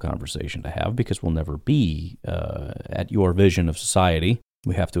worthwhile conversation to have because we'll never be at your vision of society.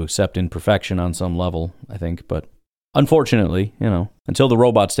 We have to accept imperfection on some level, I think. But unfortunately, until the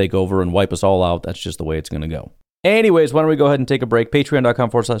robots take over and wipe us all out, that's just the way it's going to go. Anyways, why don't we go ahead and take a break?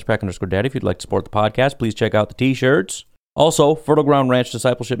 Patreon.com/pack_daddy. If you'd like to support the podcast, please check out the t-shirts. Also, Fertile Ground Ranch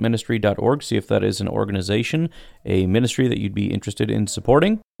Discipleship Ministry.org. See if that is an organization, a ministry that you'd be interested in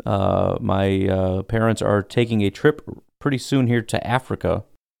supporting. My parents are taking a trip pretty soon here to Africa.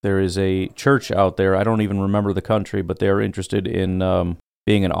 There is a church out there. I don't even remember the country, but they are interested in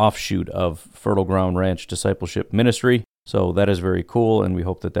being an offshoot of Fertile Ground Ranch Discipleship Ministry. So that is very cool, and we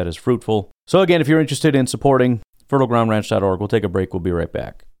hope that that is fruitful. So again, if you're interested in supporting, fertilegroundranch.org. We'll take a break. We'll be right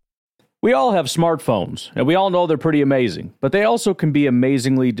back. We all have smartphones, and we all know they're pretty amazing, but they also can be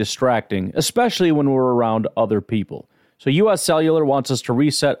amazingly distracting, especially when we're around other people. So US Cellular wants us to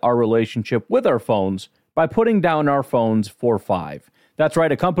reset our relationship with our phones by putting down our phones for $5. That's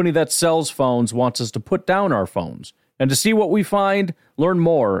right, a company that sells phones wants us to put down our phones. And to see what we find, learn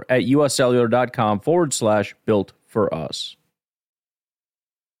more at uscellular.com/built-for-us.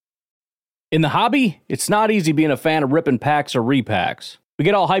 In the hobby, it's not easy being a fan of ripping packs or repacks. We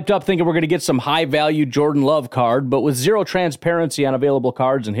get all hyped up thinking we're going to get some high-value Jordan Love card, but with zero transparency on available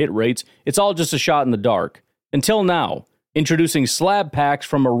cards and hit rates, it's all just a shot in the dark. Until now. Introducing slab packs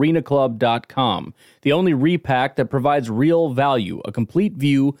from arenaclub.com, the only repack that provides real value, a complete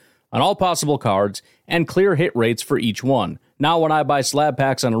view on all possible cards, and clear hit rates for each one. Now when I buy slab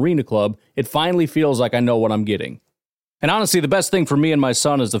packs on Arena Club, it finally feels like I know what I'm getting. And honestly, the best thing for me and my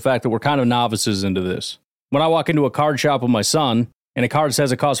son is the fact that we're kind of novices into this. When I walk into a card shop with my son, and a card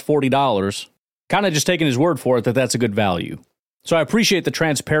says it costs $40, kind of just taking his word for it that that's a good value. So I appreciate the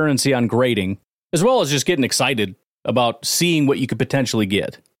transparency on grading, as well as just getting excited about seeing what you could potentially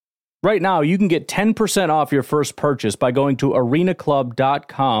get. Right now, you can get 10% off your first purchase by going to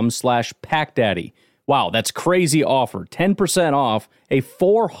arenaclub.com/packdaddy. Wow, that's crazy offer. 10% off a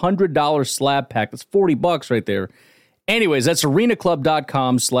 $400 slab pack. That's $40 right there. Anyways, that's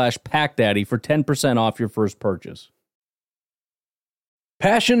arenaclub.com/packdaddy for 10% off your first purchase.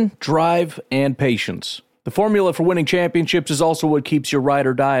 Passion, drive, and patience. The formula for winning championships is also what keeps your ride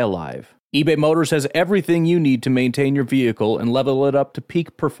or die alive. eBay Motors has everything you need to maintain your vehicle and level it up to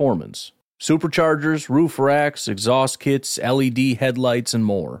peak performance. Superchargers, roof racks, exhaust kits, LED headlights, and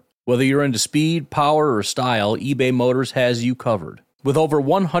more. Whether you're into speed, power, or style, eBay Motors has you covered. With over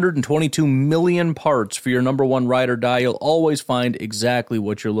 122 million parts for your number one ride or die, you'll always find exactly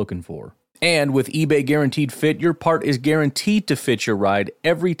what you're looking for. And with eBay Guaranteed Fit, your part is guaranteed to fit your ride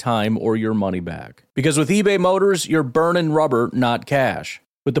every time or your money back. Because with eBay Motors, you're burning rubber, not cash.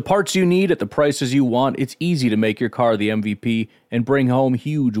 With the parts you need at the prices you want, it's easy to make your car the MVP and bring home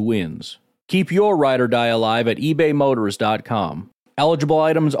huge wins. Keep your ride or die alive at ebaymotors.com. Eligible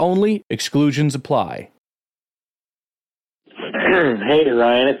items only, exclusions apply. Hey,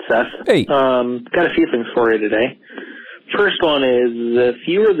 Ryan, it's Seth. Hey. Got a few things for you today. First one is, if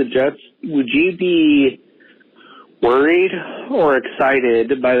you were the Jets, would you be worried or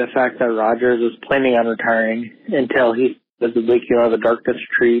excited by the fact that Rodgers is planning on retiring until he does the waking out of the darkness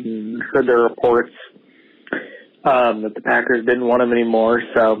retreat and heard the reports that the Packers didn't want him anymore?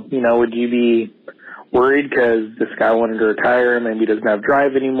 So, would you be worried because this guy wanted to retire and maybe he doesn't have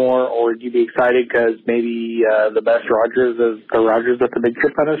drive anymore, or would you be excited because maybe the best Rodgers is the Rodgers with the big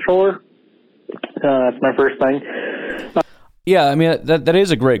chip on his shoulder? That's my first thing. Yeah, I mean, that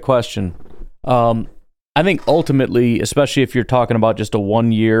is a great question. I think ultimately, especially if you're talking about just a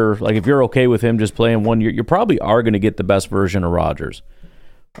 1 year, like if you're okay with him just playing 1 year, you probably are going to get the best version of Rodgers.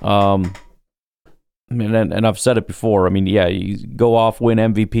 I mean, and I've said it before. I mean, yeah, you go off, win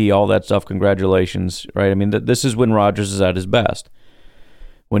MVP, all that stuff. Congratulations, right? I mean, this is when Rodgers is at his best.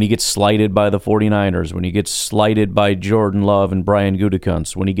 When he gets slighted by the 49ers, when he gets slighted by Jordan Love and Brian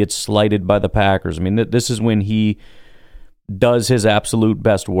Gutekunst, when he gets slighted by the Packers. I mean, this is when he does his absolute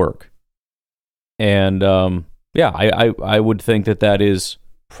best work. And, I would think that is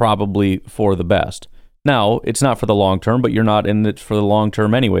probably for the best. Now, it's not for the long term, but you're not in it for the long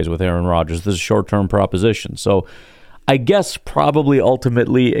term anyways with Aaron Rodgers. This is a short-term proposition. So I guess probably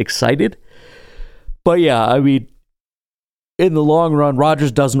ultimately excited. But, yeah, I mean, in the long run,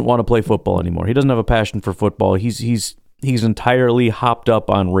 Rodgers doesn't want to play football anymore. He doesn't have a passion for football. He's entirely hopped up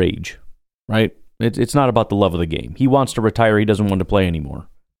on rage, right? It's not about the love of the game. He wants to retire. He doesn't want to play anymore.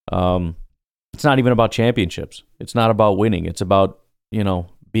 It's not even about championships. It's not about winning. It's about,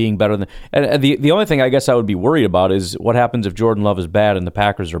 being better than... And the only thing I guess I would be worried about is what happens if Jordan Love is bad and the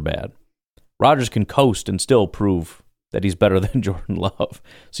Packers are bad. Rodgers can coast and still prove that he's better than Jordan Love.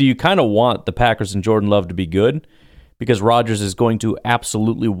 So you kind of want the Packers and Jordan Love to be good because Rodgers is going to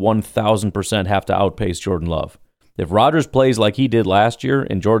absolutely 1,000% have to outpace Jordan Love. If Rodgers plays like he did last year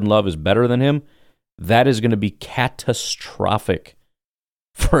and Jordan Love is better than him, that is going to be catastrophic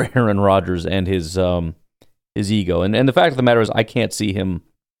for Aaron Rodgers and his ego. And the fact of the matter is I can't see him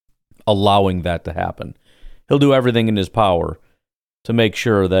allowing that to happen. He'll do everything in his power to make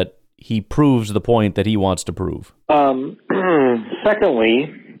sure that he proves the point that he wants to prove. Secondly,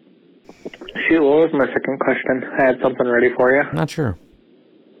 what was my second question? I had something ready for you. Not sure.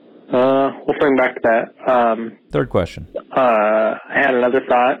 We'll bring back to that. Third question. I had another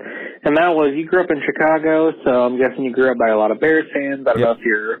thought, and that was you grew up in Chicago, so I'm guessing you grew up by a lot of Bears fans. I don't know if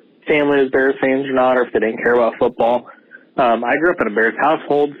your family is Bears fans or not, or if they didn't care about football. I grew up in a Bears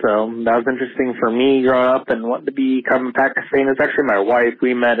household, so that was interesting for me growing up and wanting to become a Packers fan. It's actually my wife.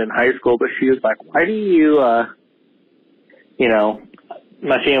 We met in high school, but she was like, why do you,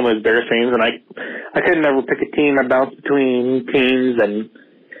 my family was Bears fans, and I could never pick a team. I bounced between teams, and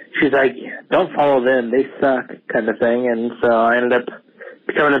she's like, don't follow them. They suck, kind of thing. And so I ended up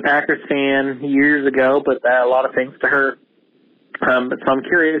becoming a Packers fan years ago, but a lot of thanks to her. But so I'm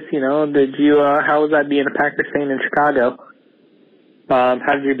curious, did you, how was that being a Packers fan in Chicago?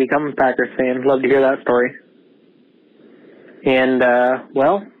 How did you become a Packers fan? Love to hear that story. And,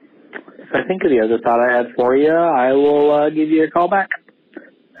 well, if I think of the other thought I had for you, I will give you a call back.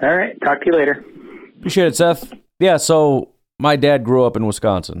 All right, talk to you later. Appreciate it, Seth. Yeah, so my dad grew up in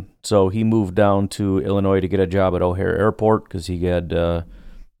Wisconsin, so he moved down to Illinois to get a job at O'Hare Airport because he had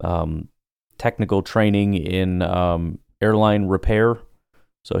technical training in airline repair.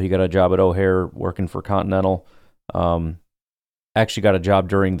 So he got a job at O'Hare working for Continental. Actually got a job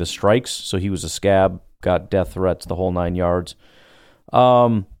during the strikes, so he was a scab, got death threats, the whole 9 yards.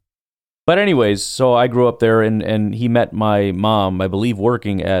 But anyways, so I grew up there, and he met my mom, I believe,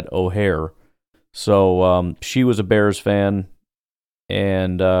 working at O'Hare. So she was a Bears fan,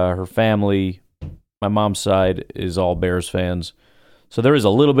 and her family, my mom's side, is all Bears fans. So there is a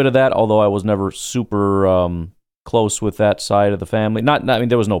little bit of that, although I was never super close with that side of the family. I mean,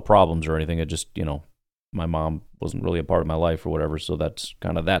 there was no problems or anything. It just, my mom wasn't really a part of my life or whatever, so that's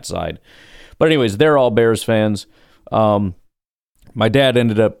kind of that side. But anyways, they're all Bears fans. My dad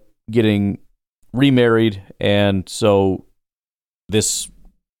ended up getting remarried, and so this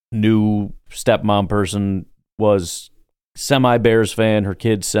new stepmom person was semi-Bears fan, her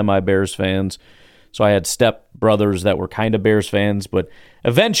kids semi-Bears fans. So I had step-brothers that were kind of Bears fans, but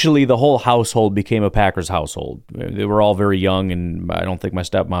eventually the whole household became a Packers household. They were all very young, and I don't think my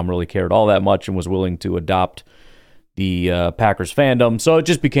stepmom really cared all that much and was willing to adopt the Packers fandom. So it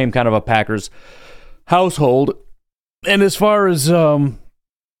just became kind of a Packers household. And as far as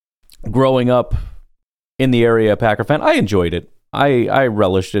growing up in the area, a Packer fan, I enjoyed it. I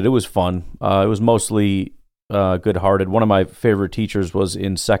relished it. It was fun. It was mostly good-hearted. One of my favorite teachers was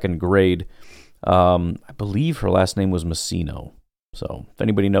in second grade. I believe her last name was Messino. So if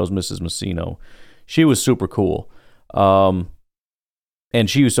anybody knows Mrs. Messino, she was super cool. And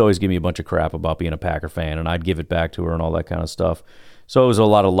she used to always give me a bunch of crap about being a Packer fan, and I'd give it back to her and all that kind of stuff. So it was a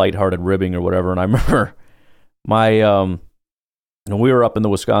lot of lighthearted ribbing or whatever. And I remember when we were up in the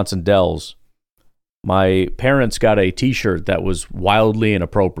Wisconsin Dells, my parents got a T-shirt that was wildly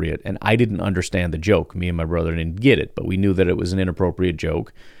inappropriate, and I didn't understand the joke. Me and my brother didn't get it, but we knew that it was an inappropriate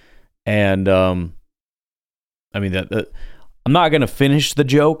joke. And I mean, I'm not going to finish the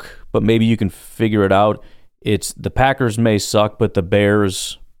joke, but maybe you can figure it out. It's the Packers may suck, but the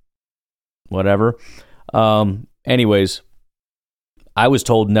Bears, whatever. Anyways, I was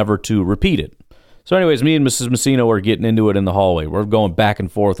told never to repeat it. So anyways, me and Mrs. Messino are getting into it in the hallway. We're going back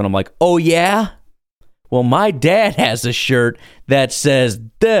and forth, and I'm like, oh, yeah? Well, my dad has a shirt that says,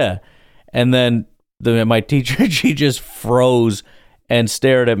 duh. And then my teacher, she just froze and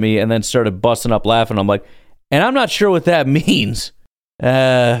stared at me and then started busting up laughing. I'm like, and I'm not sure what that means.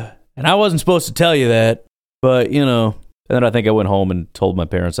 And I wasn't supposed to tell you that, but, And then I think I went home and told my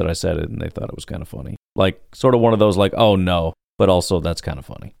parents that I said it, and they thought it was kind of funny. Like, sort of one of those, like, oh, no, but also that's kind of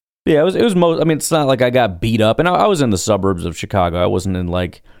funny. Yeah, it was I mean, it's not like I got beat up, and I was in the suburbs of Chicago. I wasn't in,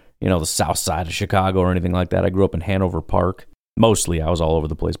 like, the south side of Chicago or anything like that. I grew up in Hanover Park. Mostly, I was all over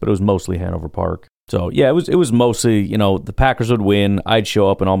the place, but it was mostly Hanover Park. So, yeah, it was mostly, the Packers would win. I'd show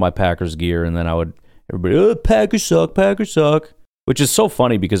up in all my Packers gear, and then everybody, Packers suck, which is so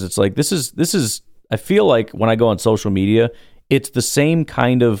funny because it's like, this is, I feel like when I go on social media, it's the same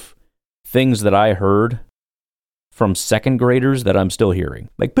kind of things that I heard from second graders that I'm still hearing.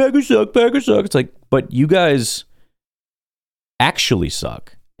 Like, Packers suck. It's like, but you guys actually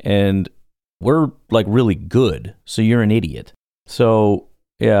suck, and we're, like, really good, so you're an idiot. So,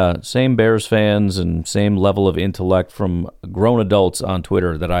 yeah, same Bears fans and same level of intellect from grown adults on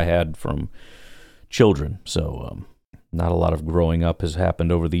Twitter that I had from children. So, not a lot of growing up has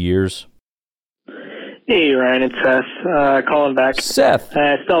happened over the years. Hey, Ryan, it's Seth calling back. Seth.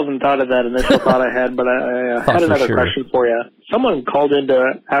 I still haven't thought of that initial thought I had, but I had another question for you. Someone called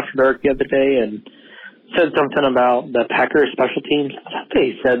into After Dark the other day and said something about the Packers special teams. I thought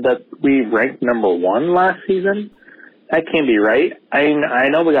they said that we ranked number 1 last season. That can't be right. I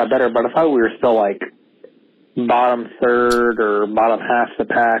know we got better, but I thought we were still like bottom third or bottom half the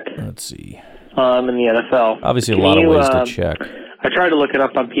pack. Let's see. In the NFL. Obviously, a lot of ways to check. I tried to look it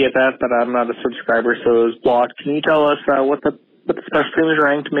up on PFF, but I'm not a subscriber, so it was blocked. Can you tell us what the special teams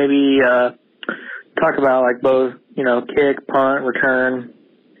ranked maybe talk about like both, kick, punt, return,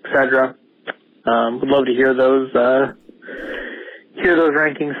 etc. Would love to hear those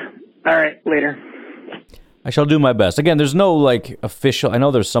rankings. All right, later. I shall do my best. Again, there's no official. I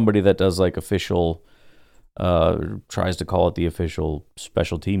know there's somebody that does official, tries to call it the official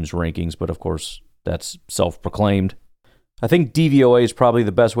special teams rankings, but of course that's self-proclaimed. I think DVOA is probably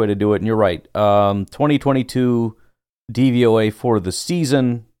the best way to do it, and you're right. 2022 DVOA for the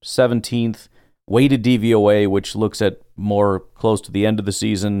season, 17th. Weighted DVOA, which looks at more close to the end of the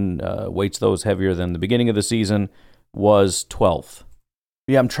season, weights those heavier than the beginning of the season, was 12th.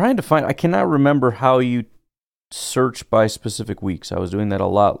 Yeah, I'm trying to find... I cannot remember how you search by specific weeks. I was doing that a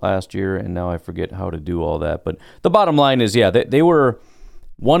lot last year, and now I forget how to do all that. But the bottom line is, yeah, they were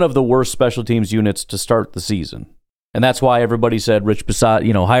one of the worst special teams units to start the season. And that's why everybody said Rich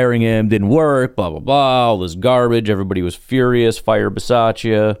Bisaccia, hiring him didn't work, blah, blah, blah, all this garbage. Everybody was furious, fire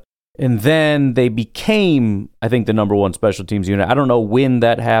Bisaccia. And then they became, I think, the number one special teams unit. I don't know when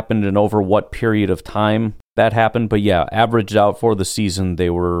that happened and over what period of time that happened. But yeah, averaged out for the season, they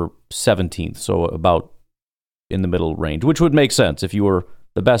were 17th. So about in the middle range, which would make sense. If you were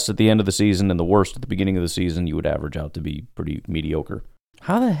the best at the end of the season and the worst at the beginning of the season, you would average out to be pretty mediocre.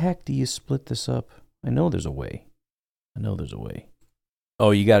 How the heck do you split this up? I know there's a way.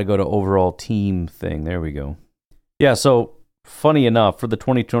 Oh, you got to go to overall team thing. There we go. Yeah, so funny enough, for the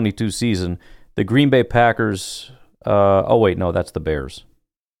 2022 season, the Green Bay Packers... that's the Bears.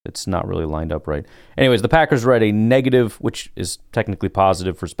 It's not really lined up right. Anyways, the Packers were at a negative, which is technically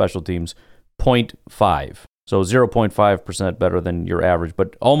positive for special teams, 0.5. So 0.5% better than your average,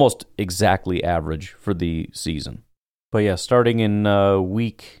 but almost exactly average for the season. But yeah, starting in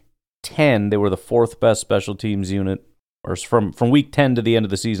week 10, they were the fourth best special teams unit. Or from week 10 to the end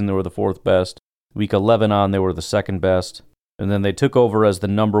of the season, they were the fourth best. Week 11 on, they were the second best. And then they took over as the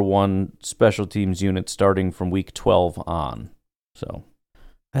number one special teams unit starting from week 12 on. So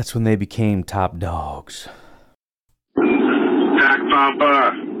that's when they became top dogs. Pack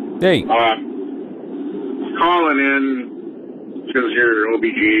Papa. Hey. Calling in because your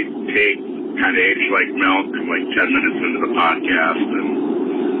OBG take kind of aged like milk, like 10 minutes into the podcast.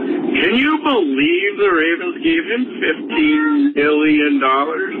 And can you believe the Ravens gave him $15 million?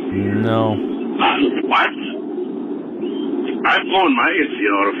 No. What? I've blown my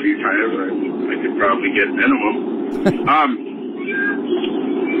ACL out a few times. I could probably get minimum.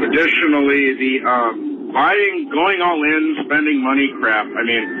 Additionally, the going all in, spending money crap. I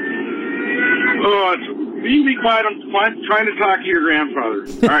mean, you be quiet. I'm trying to talk to your grandfather.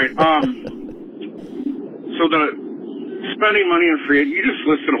 All right. So the spending money on free, you just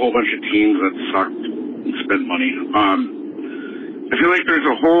listed a whole bunch of teams that sucked and spent money. I feel like there's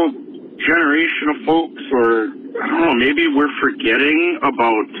a whole generation of folks, or I don't know, maybe we're forgetting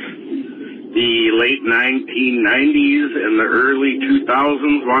about the late 1990s and the early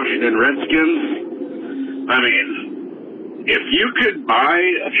 2000s Washington Redskins. I mean, if you could buy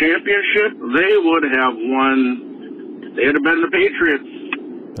a championship, they would have won. They'd have been the Patriots.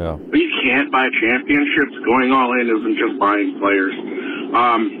 Yeah. But you can't buy championships. Going all in isn't just buying players.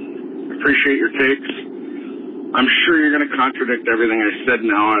 Appreciate your takes. I'm sure you're going to contradict everything I said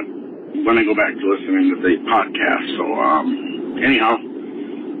now when I go back to listening to the podcast. So, anyhow,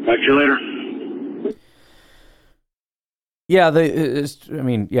 talk to you later. Yeah,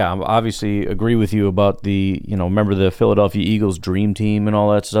 I obviously agree with you about the, remember the Philadelphia Eagles dream team and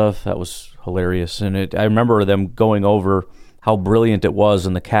all that stuff? That was hilarious. And I remember them going over how brilliant it was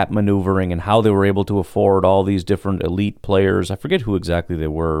in the cap maneuvering and how they were able to afford all these different elite players. I forget who exactly they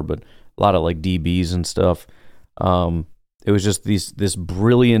were, but a lot of DBs and stuff. It was just this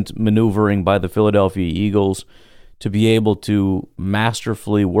brilliant maneuvering by the Philadelphia Eagles to be able to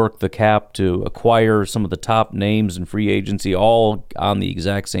masterfully work the cap to acquire some of the top names in free agency all on the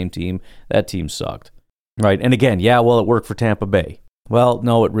exact same team. That team sucked. Right, and again, it worked for Tampa Bay. Well,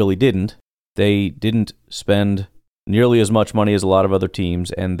 no, it really didn't. They didn't spend nearly as much money as a lot of other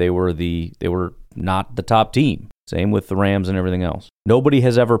teams, and they were not the top team. Same with the Rams and everything else. Nobody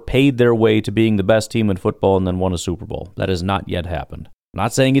has ever paid their way to being the best team in football and then won a Super Bowl. That has not yet happened. I'm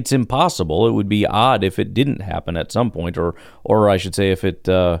not saying it's impossible. It would be odd if it didn't happen at some point, or I should say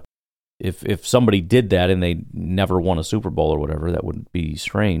if somebody did that and they never won a Super Bowl or whatever, that would be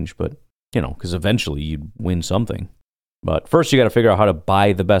strange. But because eventually you'd win something. But first you got to figure out how to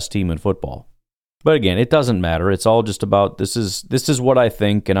buy the best team in football. But again, it doesn't matter. It's all just about this is what I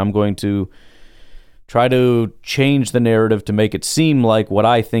think, and I'm going to try to change the narrative to make it seem like what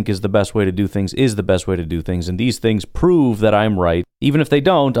I think is the best way to do things is the best way to do things, and these things prove that I'm right. Even if they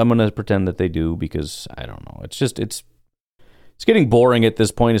don't, I'm going to pretend that they do, because I don't know. It's It's getting boring at this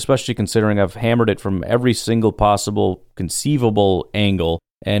point, especially considering I've hammered it from every single possible conceivable angle.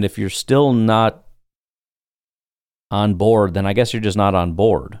 And if you're still not on board, then I guess you're just not on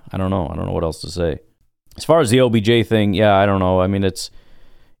board. I don't know what else to say. As far as the OBJ thing, yeah, I don't know. I mean, it's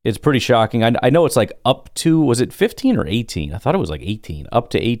pretty shocking. I know it's like up to, was it 15 or 18? I thought it was like 18. Up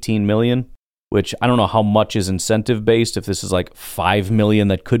to 18 million, which I don't know how much is incentive based. If this is like 5 million,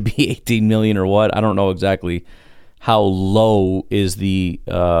 that could be 18 million or what. I don't know exactly how low is the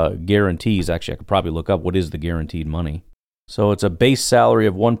guarantees. Actually, I could probably look up what is the guaranteed money. So it's a base salary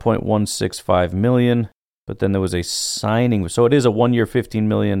of 1.165 million, but then there was a signing. So it is a 1 year, $15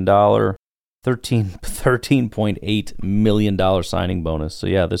 million, $13.8 million signing bonus. So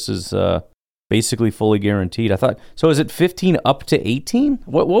yeah, this is basically fully guaranteed. I thought, so is it 15 up to 18?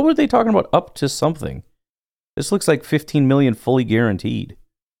 What were they talking about up to something? This looks like 15 million fully guaranteed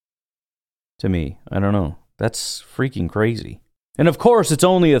to me. I don't know. That's freaking crazy. And of course, it's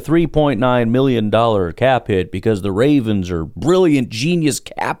only a $3.9 million cap hit because the Ravens are brilliant, genius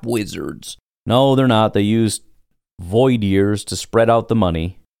cap wizards. No, they're not. They used void years to spread out the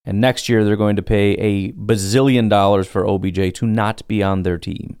money. And next year, they're going to pay a bazillion dollars for OBJ to not be on their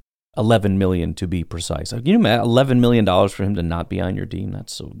team. $11 million to be precise. Can you imagine $11 million for him to not be on your team?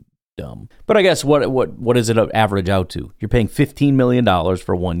 That's so dumb. But I guess what does it average out to? You're paying $15 million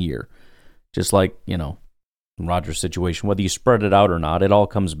for 1 year. Just like, Rodgers' situation, whether you spread it out or not, it all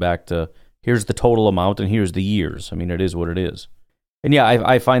comes back to here's the total amount and here's the years. I mean, it is what it is. And yeah,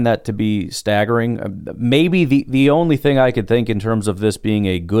 I find that to be staggering. Maybe the only thing I could think in terms of this being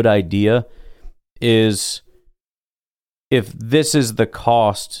a good idea is if this is the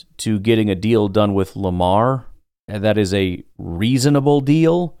cost to getting a deal done with Lamar, and that is a reasonable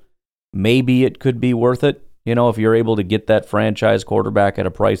deal, maybe it could be worth it. If you're able to get that franchise quarterback at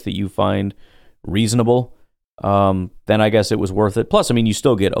a price that you find reasonable, then I guess it was worth it. Plus, I mean, you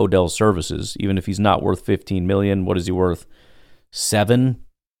still get Odell's services, even if he's not worth $15 million. What is he worth? $7 million.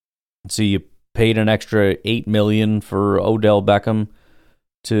 So you paid an extra $8 million for Odell Beckham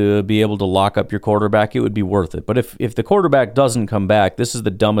to be able to lock up your quarterback. It would be worth it. But if the quarterback doesn't come back, this is the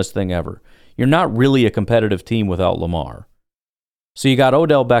dumbest thing ever. You're not really a competitive team without Lamar. So you got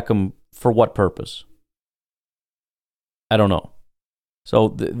Odell Beckham for what purpose? I don't know. So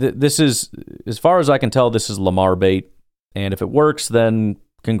this is, as far as I can tell, this is Lamar bait. And if it works, then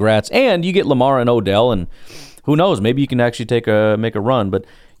congrats. And you get Lamar and Odell, and who knows, maybe you can actually make a run. But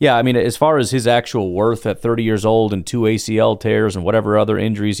yeah, I mean, as far as his actual worth at 30 years old and 2 ACL tears and whatever other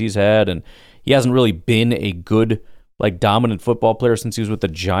injuries he's had, and he hasn't really been a good, dominant football player since he was with the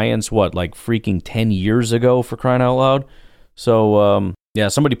Giants, freaking 10 years ago, for crying out loud. So, yeah,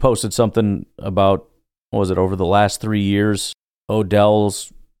 somebody posted something about, what was it, over the last 3 years,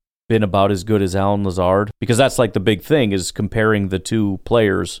 Odell's been about as good as Allen Lazard, because that's the big thing is comparing the two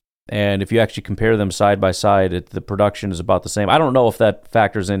players. And if you actually compare them side by side, the production is about the same. I don't know if that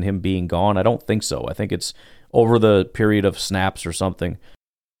factors in him being gone. I don't think so. I think it's over the period of snaps or something.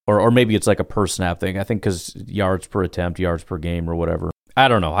 Or maybe it's like a per snap thing. I think because yards per attempt, yards per game or whatever. I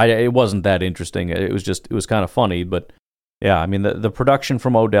don't know. It wasn't that interesting. It was kind of funny. But yeah, I mean, the production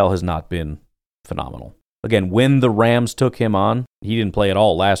from Odell has not been phenomenal. Again, when the Rams took him on, he didn't play at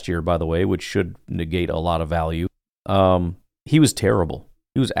all last year, by the way, which should negate a lot of value. He was terrible.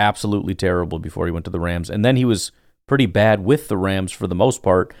 He was absolutely terrible before he went to the Rams. And then he was pretty bad with the Rams for the most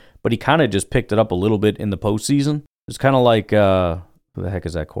part, but he kind of just picked it up a little bit in the postseason. It's kind of like, who the heck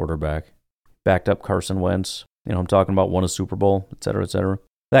is that quarterback? Backed up Carson Wentz. I'm talking about, won a Super Bowl, et cetera, et cetera.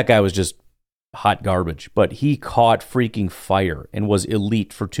 That guy was just hot garbage, but he caught freaking fire and was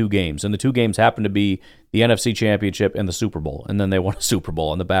elite for 2 games. And the 2 games happened to be the NFC Championship and the Super Bowl. And then they won a Super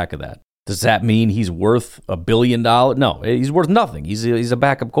Bowl on the back of that. Does that mean he's worth $1 billion? No, he's worth nothing. He's a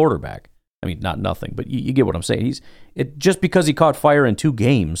backup quarterback. I mean, not nothing, but you get what I'm saying. Just because he caught fire in 2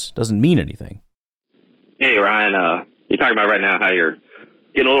 games doesn't mean anything. Hey, Ryan, you're talking about right now how you're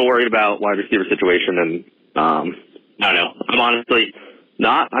getting a little worried about wide receiver situation, and I don't know. I'm honestly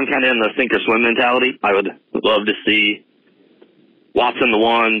not. I'm kind of in the sink or swim mentality. I would love to see Watson the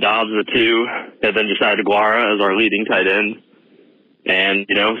 1, Dobbs the 2, and then Josiah DeGuara as our leading tight end. And,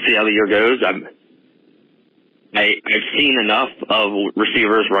 see how the year goes. I've seen enough of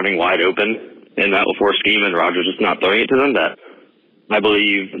receivers running wide open in that LaFleur scheme and Rodgers just not throwing it to them that I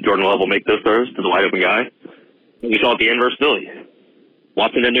believe Jordan Love will make those throws to the wide open guy. We saw at the end versus Philly.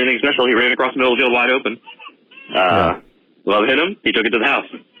 Watson didn't do anything special. He ran across the middle of the field wide open. Love hit him. He took it to the house.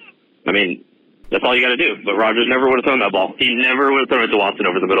 I mean, that's all you got to do. But Rodgers never would have thrown that ball. He never would have thrown it to Watson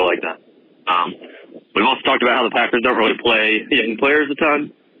over the middle like that. We've also talked about how the Packers don't really play young players a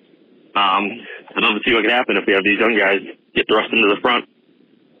ton. I'd love to see what could happen if we have these young guys get thrust into the front,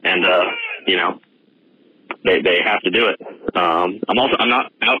 and they have to do it. I'm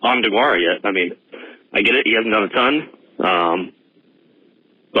not out on DeGuara yet. I mean, I get it; he hasn't done a ton,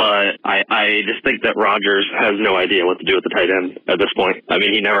 but I just think that Rodgers has no idea what to do with the tight end at this point. I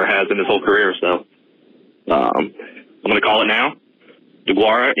mean, he never has in his whole career. So I'm going to call it now.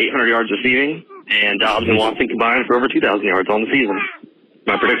 DeGuara, 800 yards receiving, and Dobbs and Watson combined for over 2,000 yards on the season.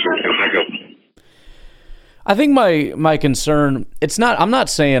 My prediction. I think my concern, I'm not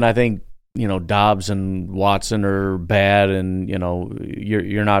saying I think, Dobbs and Watson are bad and,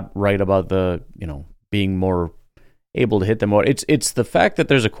 you're not right about the, being more able to hit them more. It's the fact that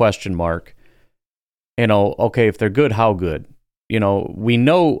there's a question mark. Okay, if they're good, how good? We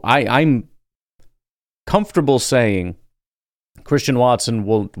know I'm comfortable saying Christian Watson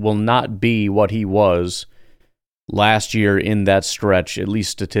will not be what he was last year in that stretch, at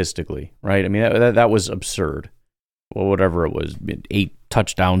least statistically, right? I mean, that was absurd. Well, whatever it was, 8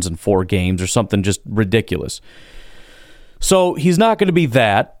 touchdowns in 4 games or something just ridiculous. So he's not going to be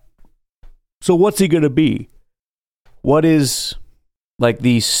that. So what's he going to be? What is like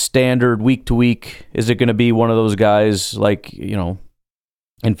the standard week to week? Is it going to be one of those guys like,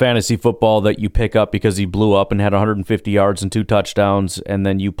 in fantasy football that you pick up because he blew up and had 150 yards and 2 touchdowns, and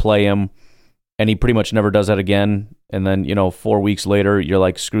then you play him and he pretty much never does that again, and then 4 weeks later you're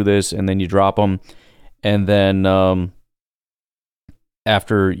like, screw this, and then you drop him, and then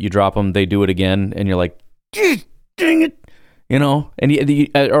after you drop him they do it again and you're like, dang it,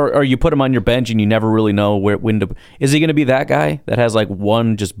 or you put him on your bench and you never really know when to. Is he going to be that guy that has like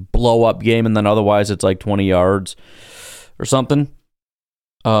one just blow up game and then otherwise it's like 20 yards or something?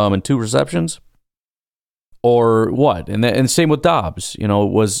 And 2 receptions, or what? And same with Dobbs. It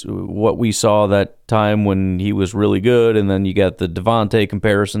was what we saw that time when he was really good, and then you got the Devontae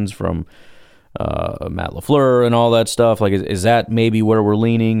comparisons from Matt LaFleur and all that stuff. Like, is that maybe where we're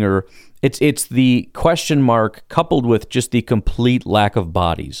leaning, or it's the question mark coupled with just the complete lack of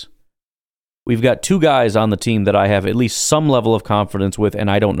bodies. We've got 2 guys on the team that I have at least some level of confidence with, and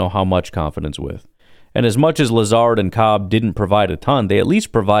I don't know how much confidence with. And as much as Lazard and Cobb didn't provide a ton, they at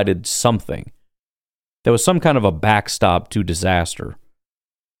least provided something. There was some kind of a backstop to disaster.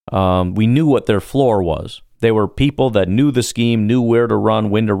 We knew what their floor was. They were people that knew the scheme, knew where to run,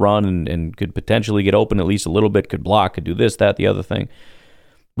 when to run, and could potentially get open at least a little bit, could block, could do this, that, the other thing.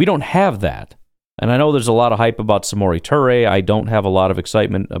 We don't have that. And I know there's a lot of hype about Samori Toure. I don't have a lot of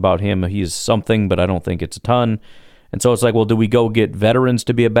excitement about him. He's something, but I don't think it's a ton. And so it's like, well, do we go get veterans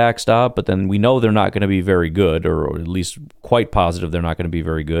to be a backstop? But then we know they're not going to be very good, or at least quite positive they're not going to be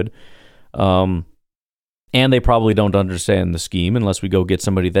very good. And they probably don't understand the scheme unless we go get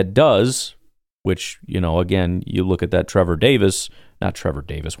somebody that does, which, again, you look at that not Trevor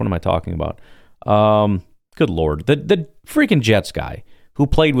Davis. What am I talking about? Good Lord. The freaking Jets guy who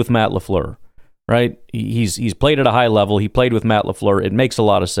played with Matt LaFleur, right? He's played at a high level. He played with Matt LaFleur. It makes a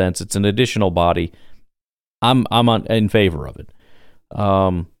lot of sense. It's an additional body. I'm in favor of it,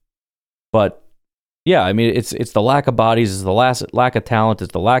 but yeah, I mean it's the lack of bodies, it's the lack of talent,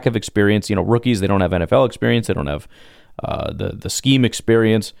 it's the lack of experience. Rookies, they don't have NFL experience, they don't have the scheme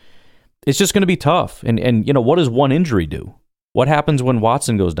experience. It's just going to be tough. And what does one injury do? What happens when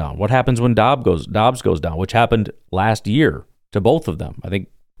Watson goes down? What happens when Dobbs goes down? Which happened last year to both of them. I think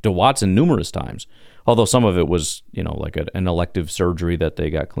to Watson numerous times, although some of it was like an elective surgery that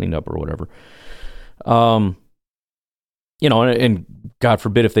they got cleaned up or whatever. And God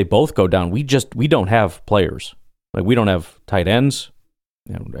forbid if they both go down, we don't have players. Like, we don't have tight ends.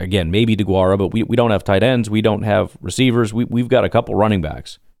 Again, maybe DeGuara, but we don't have tight ends. We don't have receivers. We've got a couple running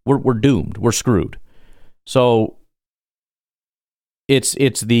backs. We're doomed. We're screwed. So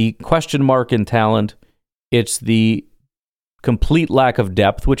it's the question mark in talent. It's the complete lack of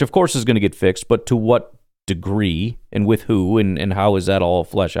depth, which of course is going to get fixed, but to what degree and with who and how is that all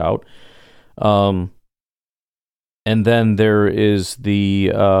flesh out? And then there is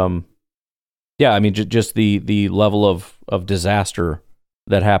the, just the level of disaster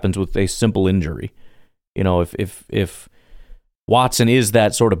that happens with a simple injury. If Watson is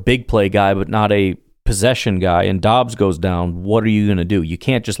that sort of big play guy, but not a possession guy, and Dobbs goes down, what are you going to do? You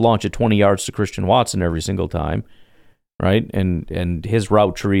can't just launch it 20 yards to Christian Watson every single time, right? And his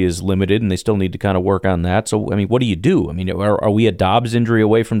route tree is limited, and they still need to kind of work on that. So, I mean, what do you do? I mean, are we a Dobbs injury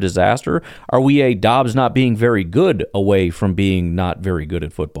away from disaster? Are we a Dobbs not being very good away from being not very good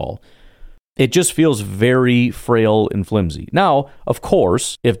at football? It just feels very frail and flimsy. Now, of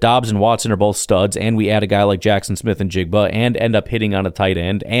course, if Dobbs and Watson are both studs, and we add a guy like Jackson Smith and Jigba, and end up hitting on a tight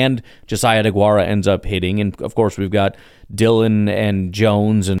end, and Josiah DeGuara ends up hitting, and of course we've got Dillon and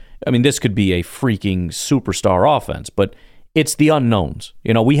Jones I mean, this could be a freaking superstar offense, but it's the unknowns.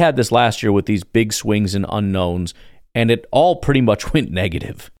 We had this last year with these big swings and unknowns, and it all pretty much went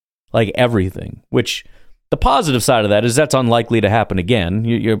negative, like everything, which the positive side of that is that's unlikely to happen again.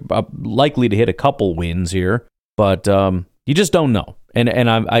 You're likely to hit a couple wins here, but you just don't know. And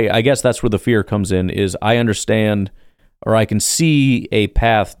I guess that's where the fear comes in, is I understand, or I can see a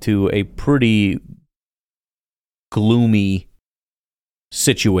path to a pretty gloomy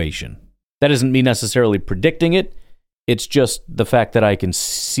situation. That doesn't mean necessarily predicting it. It's just the fact that I can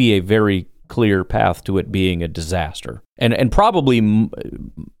see a very clear path to it being a disaster. And probably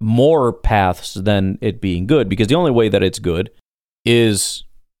more paths than it being good, because the only way that it's good is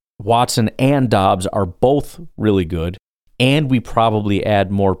Watson and Dobbs are both really good, and we probably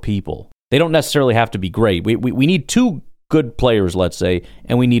add more people. They don't necessarily have to be great. We need 2 good players, let's say,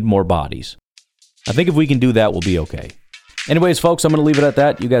 and we need more bodies. I think if we can do that, we'll be okay. Anyways, folks, I'm going to leave it at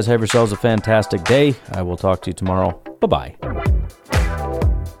that. You guys have yourselves a fantastic day. I will talk to you tomorrow. Bye-bye.